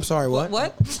 I'm sorry, what?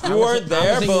 What? You weren't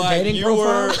there, in but your like dating you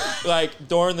were profile? like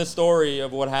during the story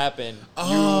of what happened. You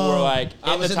Oh, were like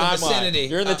I in the was in the timeline. vicinity.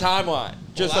 You're in the timeline.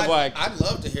 Just of like. I'd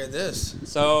love to hear this.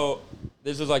 So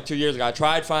this was like 2 years ago. I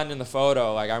tried finding the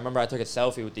photo. Like I remember I took a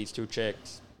selfie with these two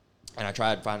chicks, and I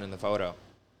tried finding the photo,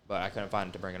 but I couldn't find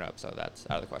it to bring it up. So that's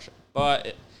out of the question. But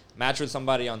it matched with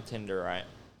somebody on Tinder, right?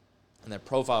 And their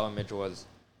profile image was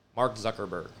Mark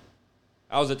Zuckerberg.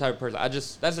 I was the type of person.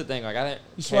 That's the thing. Like I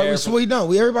didn't care.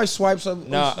 Everybody swipes up.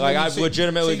 No, like I've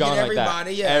legitimately gone like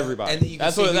that. Yeah. Everybody. And then you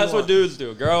can That's what dudes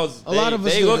do. Girls, A lot of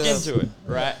us they do look this. into it,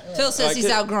 right? Phil says Like, he's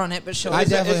outgrown it, but sure. I It's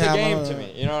definitely a have game one. to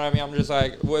me. You know what I mean? I'm just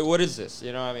like, what is this?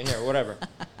 You know what I mean? Here, whatever.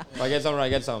 If I get something, I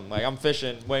get something. Like I'm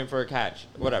fishing, waiting for a catch,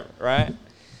 whatever, right?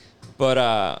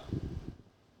 But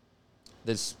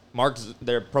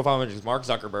their profile image is Mark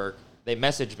Zuckerberg. They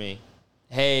messaged me,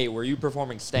 hey, were you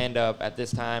performing stand-up at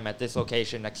this time, at this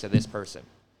location, next to this person?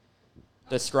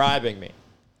 Describing me.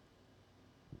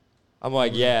 I'm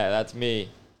like, yeah, that's me.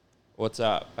 What's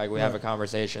up? Like, we have a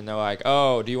conversation. They're like,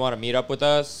 oh, do you want to meet up with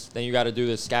us? Then you got to do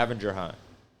this scavenger hunt.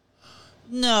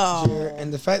 No.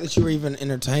 And the fact that you were even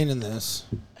entertaining this,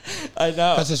 I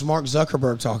know. because it's Mark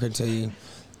Zuckerberg talking to you.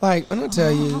 Like, I'm gonna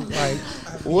tell you, like,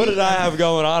 What did I have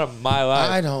going on in my life?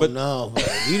 I don't know. But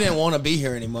you didn't want to be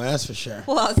here anymore. That's for sure.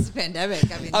 Well, it's the pandemic.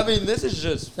 I mean, this is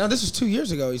just No, this was 2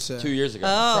 years ago. You said 2 years ago.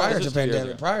 Oh. prior This to was 2 years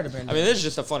pandemic. ago. Prior to pandemic. I mean, this is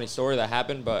just a funny story that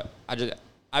happened, but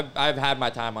I've had my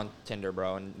time on Tinder,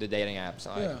 bro, and the dating apps.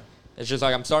 Like, Yeah. It's just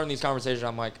like I'm starting these conversations.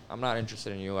 I'm like, I'm not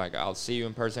interested in you. Like, I'll see you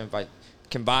in person if I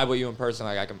can vibe with you in person.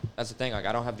 Like, I can. That's the thing. Like,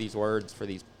 I don't have these words for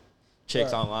these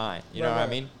chicks Right. online. You Right, know what I right.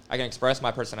 mean? I can express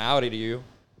my personality to you.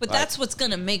 But like, that's what's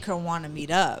gonna make her want to meet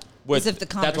up. with- is if the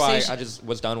that's conversation. why I just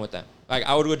was done with them. Like,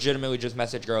 I would legitimately just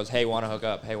message girls, hey, want to hook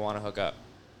up? Hey, want to hook up?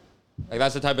 Like,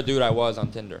 that's the type of dude I was on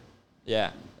Tinder.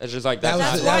 Yeah. It's just like That that's was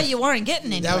That's the- why that- you weren't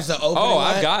getting anywhere. that was the opening. Oh,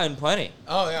 line? I've gotten plenty.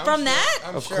 Oh yeah. I'm From sure. that?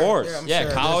 I'm Of sure. course. I'm Yeah,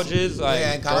 sure. colleges, like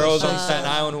Yeah, in girls college. on Staten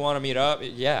Island who want to meet up.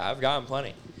 Yeah, I've gotten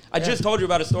plenty. I Yeah. just told you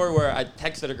about a story where I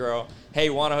texted a girl, hey,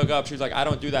 want to hook up? She was like, I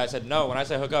don't do that. I said, no, when I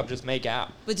say hook up, just make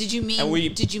out. But did you mean? And we-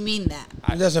 did you mean that?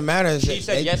 It doesn't matter. She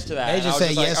said yes to that. They and just I was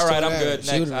say just yes. like, all right, to I'm that. good.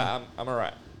 Shoot Next, 'em. I'm all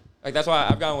right. Like, that's why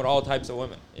I've gone with all types of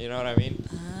women. You know what I mean?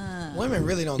 Women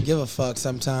really don't give a fuck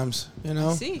sometimes. You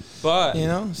know. See, But You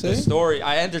know, the see? story,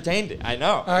 I entertained it. I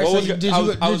know. right, What so was you- go- did I you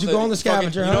was- go- I did was you the go on the fucking-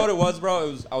 scavenger You hunt? know what it was,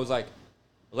 bro? I was like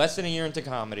less than a year into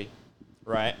comedy,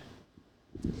 right?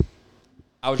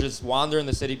 I was just wandering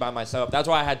the city by myself. That's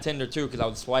why I had Tinder too, because I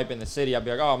would swipe in the city. I'd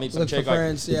be like, oh, I'll meet some Look for chick.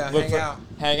 friends, yeah,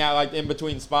 hang out like in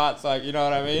between spots, like you know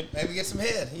what I mean? Maybe get some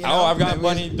head. You Oh, know? I've gotten Maybe-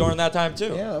 plenty during that time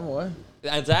too. Yeah, boy.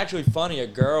 And it's actually funny. A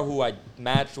girl who I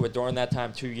matched with during that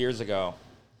time 2 years ago,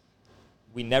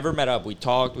 we never met up. We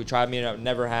talked. We tried meeting up.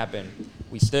 Never happened.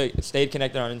 We stayed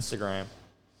connected on Instagram.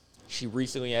 She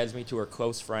recently adds me to her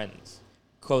close friends.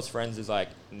 Close friends is like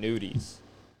nudies.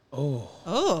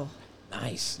 oh,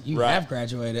 Nice. You Right. have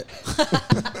graduated.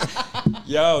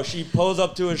 Yo, she pulls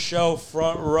up to a show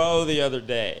front row the other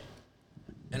day.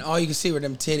 And all you can see were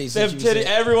them titties. Them that you titty,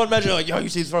 said. everyone mentioned like, yo, you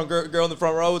see this front girl in the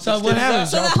front row with So these what titties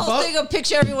happens? out? so that Y'all whole fuck? thing of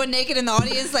picture everyone naked in the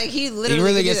audience, like he literally He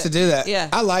really could gets to do that. Yeah.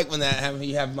 I like when that happens.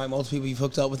 You have like multiple people you've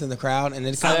hooked up with in the crowd, and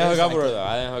it's I didn't hook up like with her though.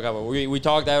 I didn't hook up with her. We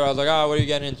talked at her. I was like, oh, what are you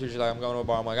getting into? She's like, I'm going to a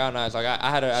bar. I'm like, oh, nice. Like I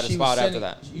had a she was spot after sending-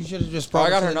 that. You should have just Bro, I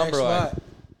brought got her to her the next number, like- spot.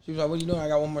 She was like, "What are you doing? I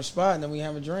got one more spot, and then we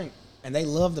have a drink." And they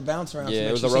love to bounce around. Yeah, to it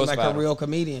make was you a seem roast like battle. a real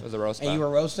comedian. It was a roast And you battle.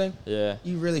 were roasting. Yeah.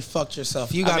 You really fucked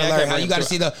yourself. You I got to mean, I learn can't how. bring You got to it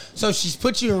see the. So she's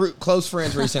put you in close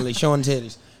friends recently, showing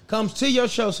titties. Comes to your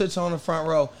show, sits on the front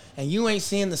row, and you ain't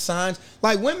seeing the signs.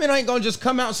 Like women ain't gonna just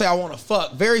come out and say, "I want to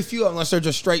fuck." Very few, unless they're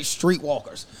just straight street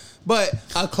walkers. But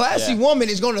a classy Yeah. woman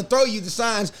is gonna throw you the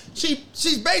signs.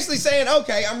 She's basically saying,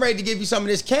 "Okay, I'm ready to give you some of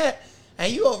this cat,"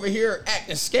 and you over here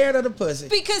acting scared of the pussy.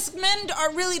 Because men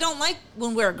really don't like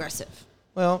when we're aggressive.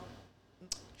 Well,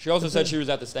 She also said she was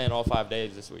at the stand all 5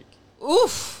 days this week.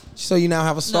 Oof. so you now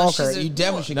have a stalker. she's a- You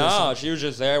definitely should go. No, she was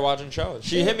just there watching shows.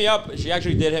 She hit me up. She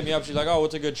actually did hit me up. She's like, "Oh,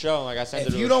 what's a good show?" And like I sent her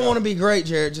If to you a don't show. want to be great,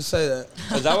 Jared, just say that.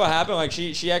 Is that what happened? Like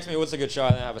she asked me, "What's a good show?" I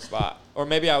didn't have a spot, or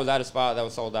maybe I was at a spot that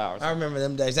was sold out. Or I something. remember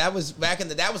them days. That was back in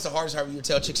that was the hardest part when you would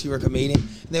tell chicks you were a comedian.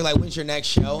 And they're like, "When's your next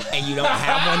show?" And you don't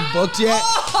have one booked yet.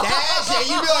 That's it.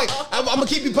 You'd be like, I'm gonna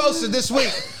keep you posted this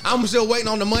week. I'm still waiting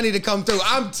on the money to come through.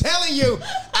 I'm telling you,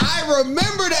 I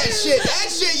remember that shit. That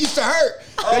shit used to hurt.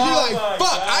 Cause you're like, my fuck,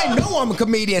 God. I know I'm a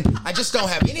comedian. I just don't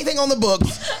have anything on the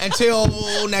books until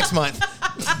next month.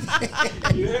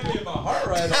 You hit me in my heart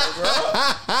right now, bro.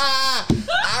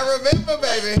 I remember,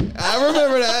 baby. I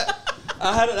remember that.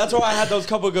 That's why I had those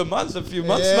couple good months, a few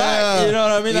months Yeah. back. You know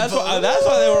what I mean? That's why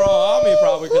they were all on me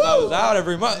probably because I was out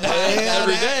every month,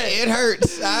 every day. It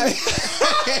hurts.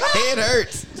 It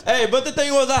hurts. Hey, but the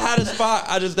thing was, I had a spot.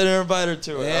 I just didn't invite her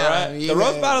to it. Yeah, all right, you the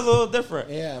roast had- battle's a little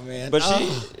different. Yeah, man. But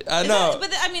I know.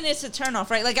 But I mean, it's a turnoff,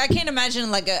 right? Like I can't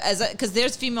imagine because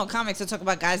there's female comics that talk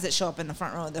about guys that show up in the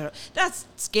front row. That's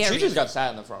scary. She just got sat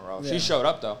in the front row. Yeah. She showed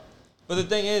up though. But the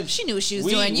thing is, She knew what she was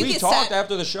we, doing. You we get talked sat-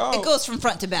 after the show. It goes from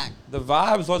front to back. The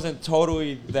vibes wasn't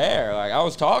totally there. Like I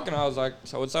was talking, I was like,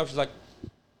 "So what's up?" She's like,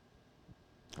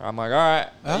 "I'm like, all right."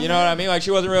 You know what I mean? Like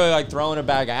she wasn't really like throwing it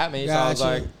back at me. So I was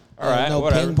Gotcha. like, "All right, no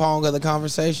whatever." ping pong of the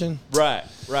conversation. Right.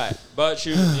 But she,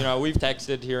 we've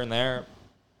texted here and there,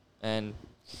 and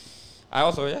I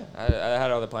also, I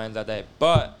had other plans that day,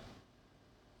 but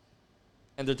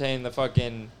entertain the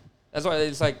fucking. That's why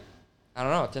it's like, I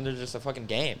don't know. Tinder's just a fucking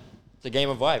game. It's a game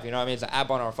of life. You know what I mean? It's an app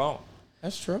on our phone.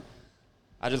 That's true.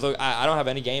 I don't have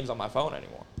any games on my phone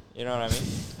anymore. You know what I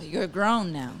mean? You're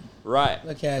grown now. Right.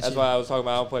 Look at That's you. why I was talking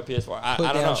about I don't play PS4. I Put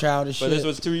don't down know. childish but this shit.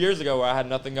 was 2 years ago where I had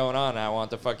nothing going on. And I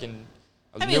want to fucking.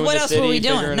 I was I new mean, in what the else city, were we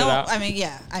doing? figuring No, it out. I mean,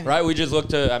 yeah. Right, we just look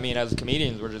to. I mean, as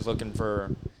comedians, we're just looking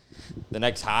for the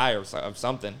next high of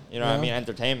something. You know what I Yeah. mean?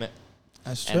 Entertainment.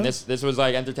 That's true. And this was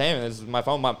like entertainment. This is my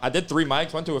phone. I did 3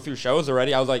 mics, went to a few shows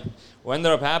already. I was like, what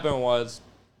ended up happening was,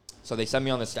 so they sent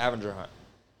me on the scavenger hunt.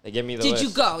 They give me the Did list. you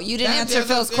go? You didn't answer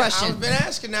Phil's question. I've been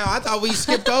asking now. I thought we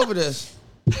skipped over this.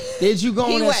 Did you go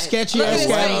He on that went. sketchy Look at ass his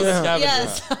scavenger face. hunt? Scavenger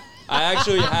Yes. hunt. I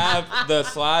actually have the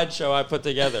slideshow I put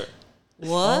together What?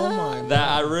 Oh my that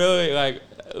I really like.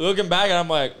 Looking back, and I'm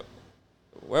like,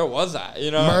 where was I?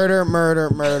 You know, Murder.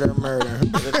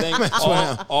 The thing, That's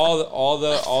what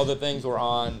all the things were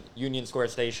on Union Square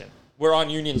Station. We're on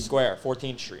Union Square,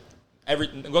 14th Street.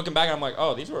 Looking back, I'm like,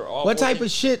 oh, these were all. What 14th. type of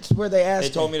shit were they asking?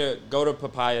 They told me to go to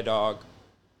Papaya Dog,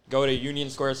 go to Union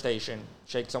Square Station,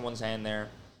 shake someone's hand there,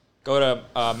 go to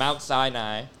Mount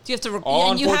Sinai. Do you have to All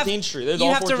on you 14th Street. There's You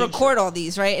all have to 14th record all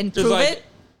these, right, and There's prove like, it.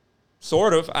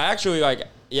 Sort of. I actually I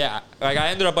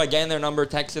ended up getting their number,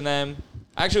 texting them.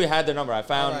 I actually had their number. I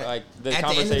found All right. the At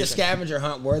conversation. the end of the scavenger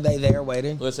hunt, were they there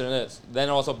waiting? Listen to this. Then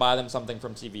also buy them something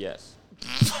from CVS.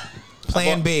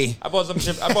 Plan B. I bought some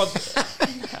shit. I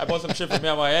bought some shit for me.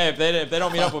 I'm like, hey, if they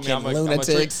don't meet up with me, I'm Fucking gonna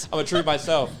lunatics. treat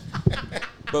myself.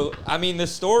 But I mean, the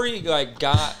story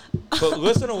but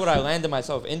listen to what I landed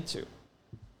myself into.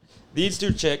 These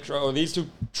 2 chicks or these 2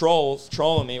 trolls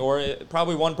trolling me, or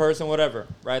probably one person, whatever.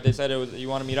 Right? They said it was you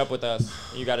want to meet up with us.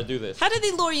 You got to do this. How did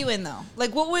they lure you in though?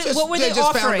 Like what were Just- they just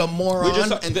offering? found a moron We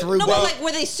just- and the- threw. No, Well, but like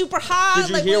were they super hot? Did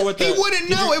you like, hear what he the- wouldn't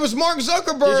did know. you- It was Mark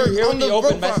Zuckerberg. Did you hear on what the open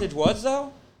profile. message was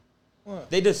though? What?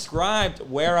 They described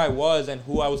where I was and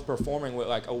who I was performing with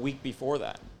like a week before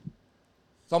that.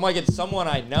 So I'm like, it's someone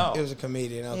I know. It was a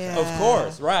comedian. Okay. Yeah. Of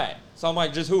course, right. So I'm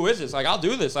like, just who is this? Like, I'll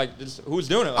do this. Like, just who's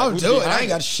doing it? Like, I'll who's do it. I behind ain't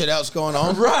got shit else going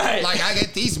on. Right. Like, I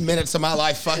get these minutes of my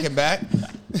life fucking back.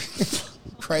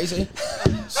 Crazy.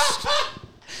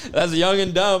 That's young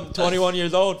and dumb, 21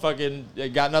 years old, fucking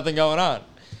got nothing going on.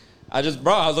 I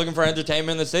was looking for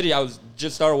entertainment in the city. I was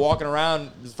just started walking around.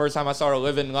 This is the first time I started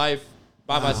living life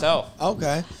by myself.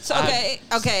 Okay. So okay.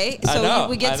 I So know,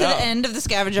 we get I to know. the end of the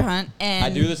scavenger hunt, and I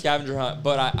do the scavenger hunt,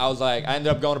 but I was like, I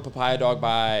ended up going to Papaya Dog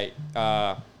by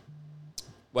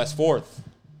West 4th.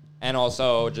 And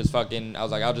also just fucking, I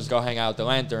was like, I'll just go hang out at the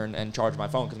Lantern and charge my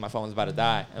phone because my phone's about to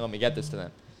die. And let me get this to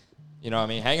them. You know what I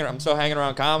mean? I'm still hanging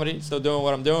around comedy, still doing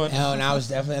what I'm doing. Hell, and I was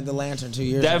definitely at the Lantern 2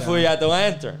 years Definitely ago. at the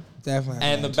Lantern. Definitely.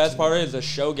 And the best part is the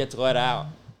show gets let out.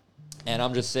 And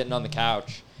I'm just sitting on the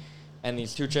couch. And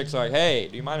these 2 chicks are like, hey,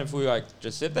 do you mind if we like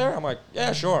just sit there? I'm like,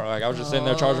 yeah, sure. Like I was just sitting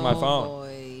there charging my phone.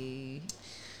 Boy.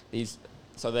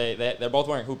 So they're both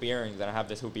wearing hoop earrings, and I have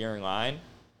this hoop earring line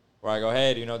where I go,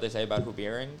 hey, do you know what they say about hoop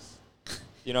earrings?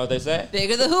 You know what they say?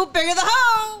 Bigger the hoop, bigger the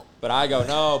hoe. But I go,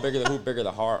 no, bigger the hoop, bigger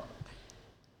the heart.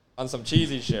 On some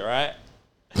cheesy shit, right?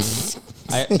 And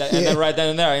then right then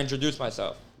and there, I introduce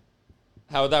myself.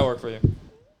 How would that work for you?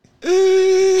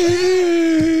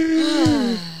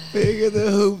 Bigger the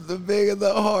hoop, the bigger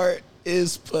the heart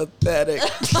is pathetic.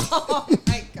 Oh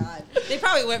my god. They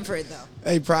probably went for it though.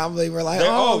 They probably were like,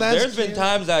 There's that's been cute.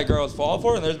 times that girls fall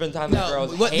for it, and there's been times that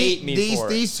girls hate me for it.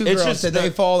 These 2 It's girls, just did they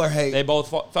fall or hate? They both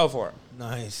fell for it.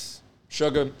 Nice.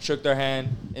 Shook their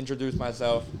hand, introduced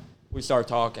myself. We start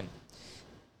talking.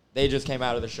 They just came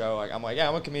out of the show. Like I'm like, yeah,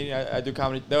 I'm a comedian. I do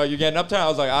comedy. They're like, you getting up there? I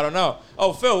was like, I don't know.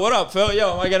 Oh, Phil, what up, Phil?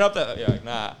 Yo, am I getting up there? You're like,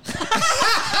 nah.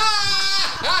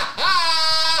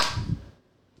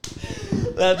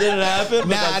 That didn't happen. But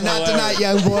Nah, that's not hilarious. tonight,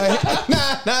 young boy.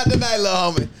 Nah, not tonight, little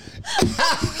homie.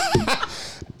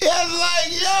 It's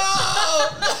like,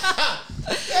 yo.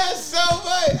 That's so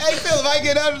funny. Hey, Phil, if I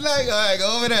get up tonight, all right,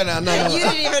 go over there now. No. You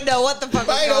didn't even know what the fuck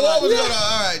was I going know what on. was going on.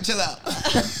 All right, chill out.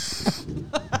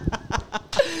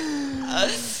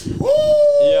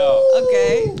 Yo.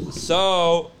 Okay.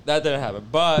 So that didn't happen,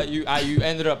 but you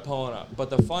ended up pulling up. But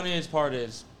the funniest part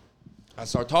is, I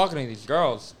start talking to these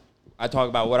girls. I talk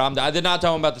about what I did not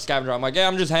tell them about the scavenger. I'm like, yeah,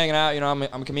 I'm just hanging out. You know, I'm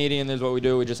a comedian. This is what we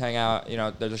do. We just hang out. You know,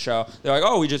 there's a show. They're like,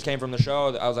 oh, we just came from the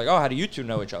show. I was like, oh, how do you two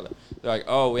know each other? They're like,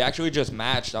 oh, we actually just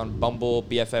matched on Bumble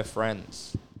BFF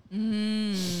Friends.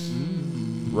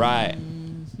 Right.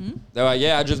 They're like,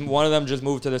 yeah, one of them just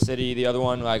moved to the city. The other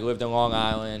one like lived in Long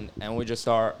Island, and we just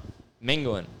start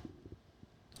mingling.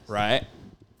 Right.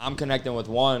 I'm connecting with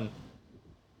one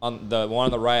on the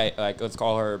right. Like, let's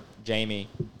call her Jamie,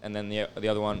 and then the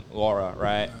other one, Laura,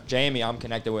 right? Jamie, I'm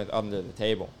connected with under the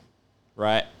table,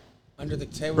 right? Under the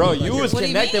table? Bro, like you was What do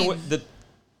you connected mean? with the,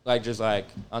 like, just like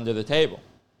under the table.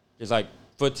 Just like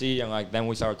footsie, and like then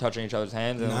we started touching each other's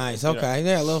hands. And, Nice, you know, okay.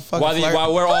 Yeah, a little fucking While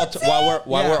flirt. we're all Yeah.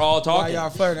 we're all While talking. y'all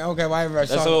flirting. Okay, why everybody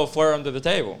That's a talking? little flirt under the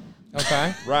table.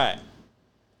 Okay. Right.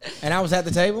 And I was at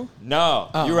the table? No,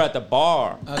 Oh. you were at the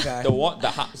bar. Okay.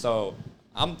 So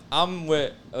I'm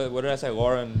with what did I say?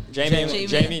 Laura and Jamie.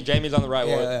 Jamie. Jamie's on the right.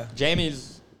 Yeah, yeah.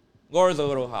 Laura's a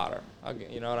little hotter.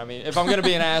 You know what I mean? If I'm gonna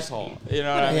be an asshole, you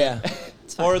know what I mean? Yeah.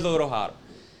 Laura's a little hotter.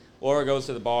 Laura goes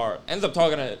to the bar, ends up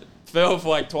talking to Phil for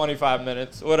like 25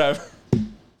 minutes, whatever. Of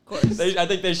course. I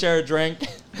think they share a drink.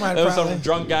 Might There was probably. some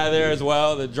drunk guy there as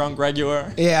well, the drunk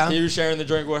regular. Yeah. He was sharing the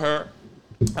drink with her.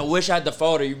 I wish I had the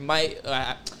photo. You might.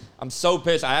 I'm so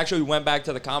pissed. I actually went back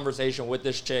to the conversation with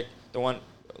this chick, the one,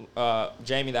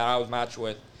 Jamie, that I was matched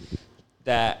with,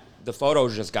 that the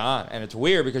photo's just gone. And it's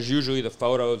weird because usually the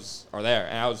photos are there.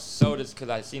 And I was so just because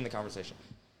I seen the conversation.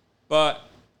 But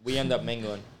we end up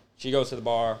mingling. She goes to the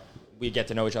bar. We get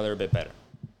to know each other a bit better.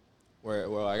 We're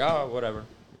like, oh, whatever.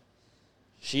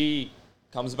 She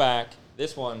comes back.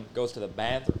 This one goes to the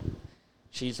bathroom.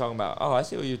 She's talking about, oh, I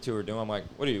see what you two are doing. I'm like,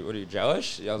 what are you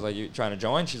jealous? I was like, you trying to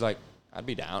join? She's like, I'd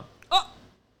be down.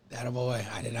 That a boy.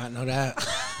 I did not know that.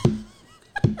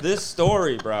 This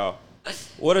story, bro.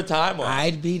 What a time was.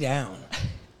 I'd be down.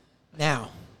 Now,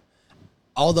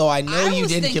 although I know I you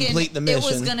was didn't thinking complete the It mission.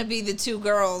 was gonna be the two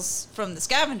girls from the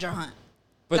scavenger hunt.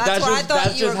 But That's where I thought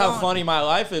that's you just were how going. funny my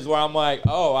life is, where I'm like,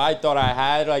 oh, I thought I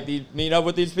had like meet up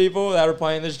with these people that are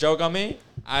playing this joke on me.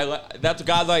 That's what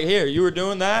God's like, here, you were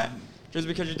doing that. Just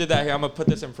because you did that, here, I'm gonna put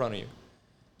this in front of you.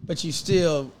 But you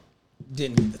still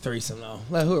didn't get the threesome, though.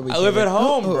 Like, who are we I live kidding? at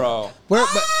home, Who- bro. But,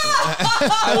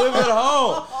 I live at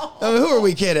home. I mean, who are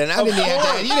we kidding? I didn't have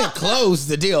that. You didn't close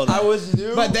the deal, though. I was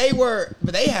new. But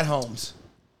they had homes.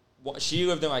 She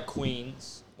lived in like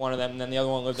Queens, one of them, and then the other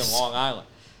one lived in Long Island.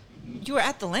 You were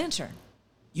at the Lantern.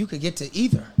 You could get to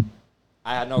either.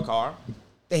 I had no car.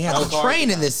 They have No a car. train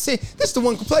in this city. This is the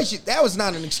one place. That was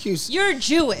not an excuse. You're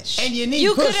Jewish. And you need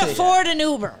You could pussy. afford an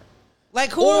Uber.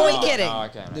 Like, who are we kidding? No, I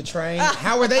can't. The train.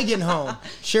 How were they getting home?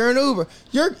 Sharing Uber.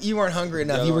 You weren't hungry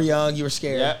enough. Yeah. You were young. You were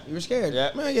scared. Yeah. You were scared.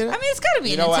 Yeah. Man, I get it. I mean, it's got to be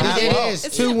You an know what intimidation. it happened? is.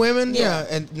 It's- Two women. Yeah.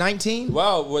 Yeah. And 19.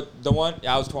 Well, with the one,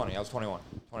 I was 20. I was 21.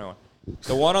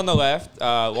 The one on the left,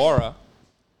 Laura,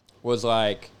 was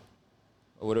like,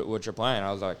 "What's your plan?"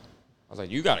 I was like,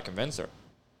 "You got to convince her."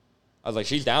 I was like,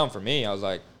 "She's down for me." I was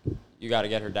like, "You got to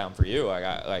get her down for you."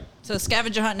 So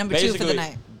scavenger hunt number 2 for the Basically-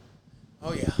 night.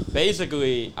 Oh yeah.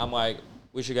 Basically, I'm like,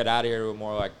 we should get out of here to a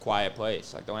more like quiet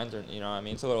place, like the Lantern. You know what I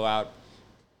mean? It's a little loud.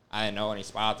 I didn't know any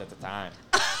spots at the time.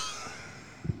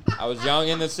 I was young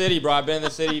in the city, bro. I've been in the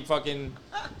city fucking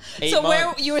 8 So months.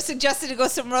 where you were suggested to go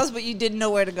somewhere else, but you didn't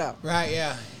know where to go. Right.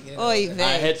 Yeah. Oy I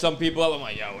vey. hit some people up. I'm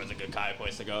like, yo, where's a good quiet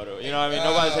place to go to? You know what I mean?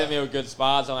 Nobody's hit me with good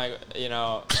spots. I'm like, you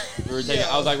know, we were taking.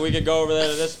 Yeah. I was like, we could go over there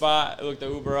to this spot. I looked the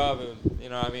Uber up. And, you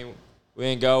know what I mean? We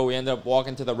didn't go. We ended up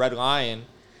walking to the Red Lion.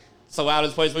 It's the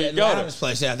loudest place we could go Loudest to.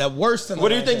 place. Yeah. The worst. What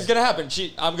do you think is gonna happen?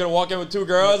 I'm gonna walk in with 2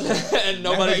 girls and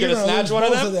nobody's gonna snatch one of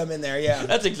both them? of them in there. Yeah.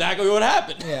 That's exactly what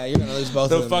happened. Yeah. You're gonna lose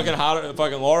both The of them.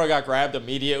 fucking Laura got grabbed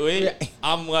immediately. Yeah.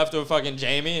 I'm left with fucking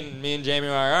Jamie, and me and Jamie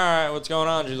were like, all right, what's going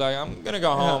on? She's like, I'm gonna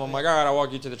go home. Yeah. I'm like, all right, I'll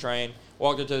walk you to the train.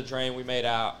 Walked her to the train. We made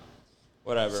out.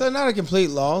 Whatever. So not a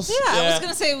complete loss. Yeah, I Yeah. was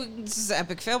gonna say this is an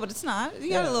epic fail, but it's not. You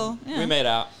got Yeah. a little. Yeah. We made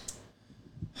out.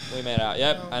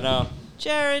 Yep, I know.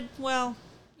 Jared, well,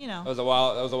 you know. That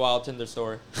was a wild Tinder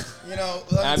story. You know.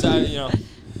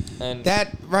 And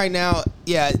That right now,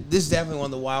 yeah, this is definitely one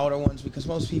of the wilder ones because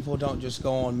most people don't just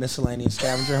go on miscellaneous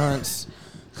scavenger hunts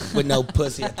with no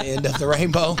pussy at the end of the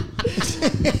rainbow.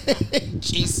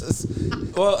 Jesus.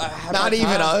 well, I had Not my even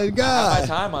time, a I had God. my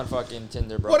time on fucking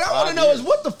Tinder, bro. What I want to 5 know is years.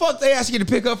 what the fuck they ask you to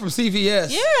pick up from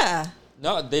CVS. Yeah.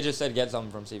 No, they just said get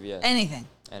something from CVS. Anything.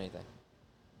 Anything.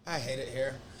 I hate it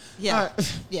here. Yeah.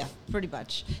 Alright. Yeah, pretty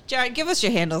much. Jared, give us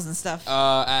your handles and stuff.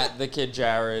 At the Kid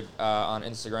Jared on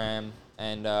Instagram,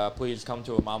 and please come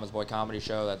to a Mama's Boy comedy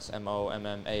show. That's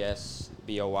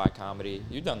MOMMASBOY comedy.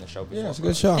 You've done the show before. Yeah, it's a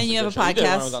good show. And you have a Good show. You did one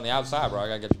that podcast. was on the outside, bro. I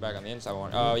gotta get you back on the inside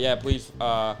one. Yeah, please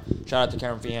shout out to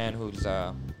Karen Feehan, who's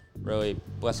really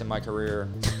blessing my career.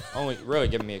 Only really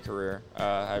giving me a career.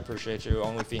 I appreciate you.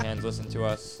 Only Feehans listen to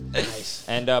us. Nice.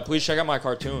 And please check out my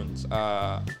cartoons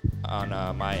on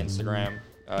my Instagram.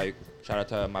 Shout out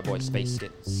to my boy Space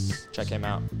Skits. Check him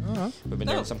out. We've been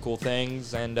doing some cool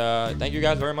things, and thank you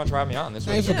guys very much for having me on. This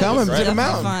Thanks was for coming. great. Check 'em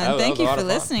out. Fun. That Thank was a you lot for of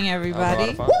fun. listening, That was a everybody. lot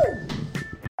of fun.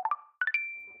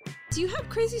 Do you have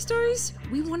crazy stories?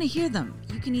 We want to hear them.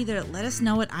 You can either let us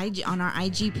know at on our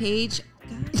IG page.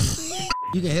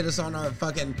 You can hit us on our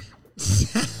fucking.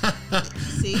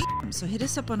 See? So hit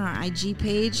us up on our IG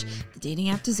page, The Dating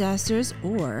App Disasters,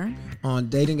 or on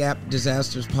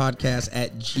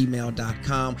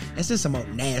datingappdisasterspodcast@gmail.com. And send some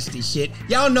old nasty shit.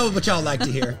 Y'all know what y'all like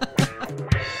to hear.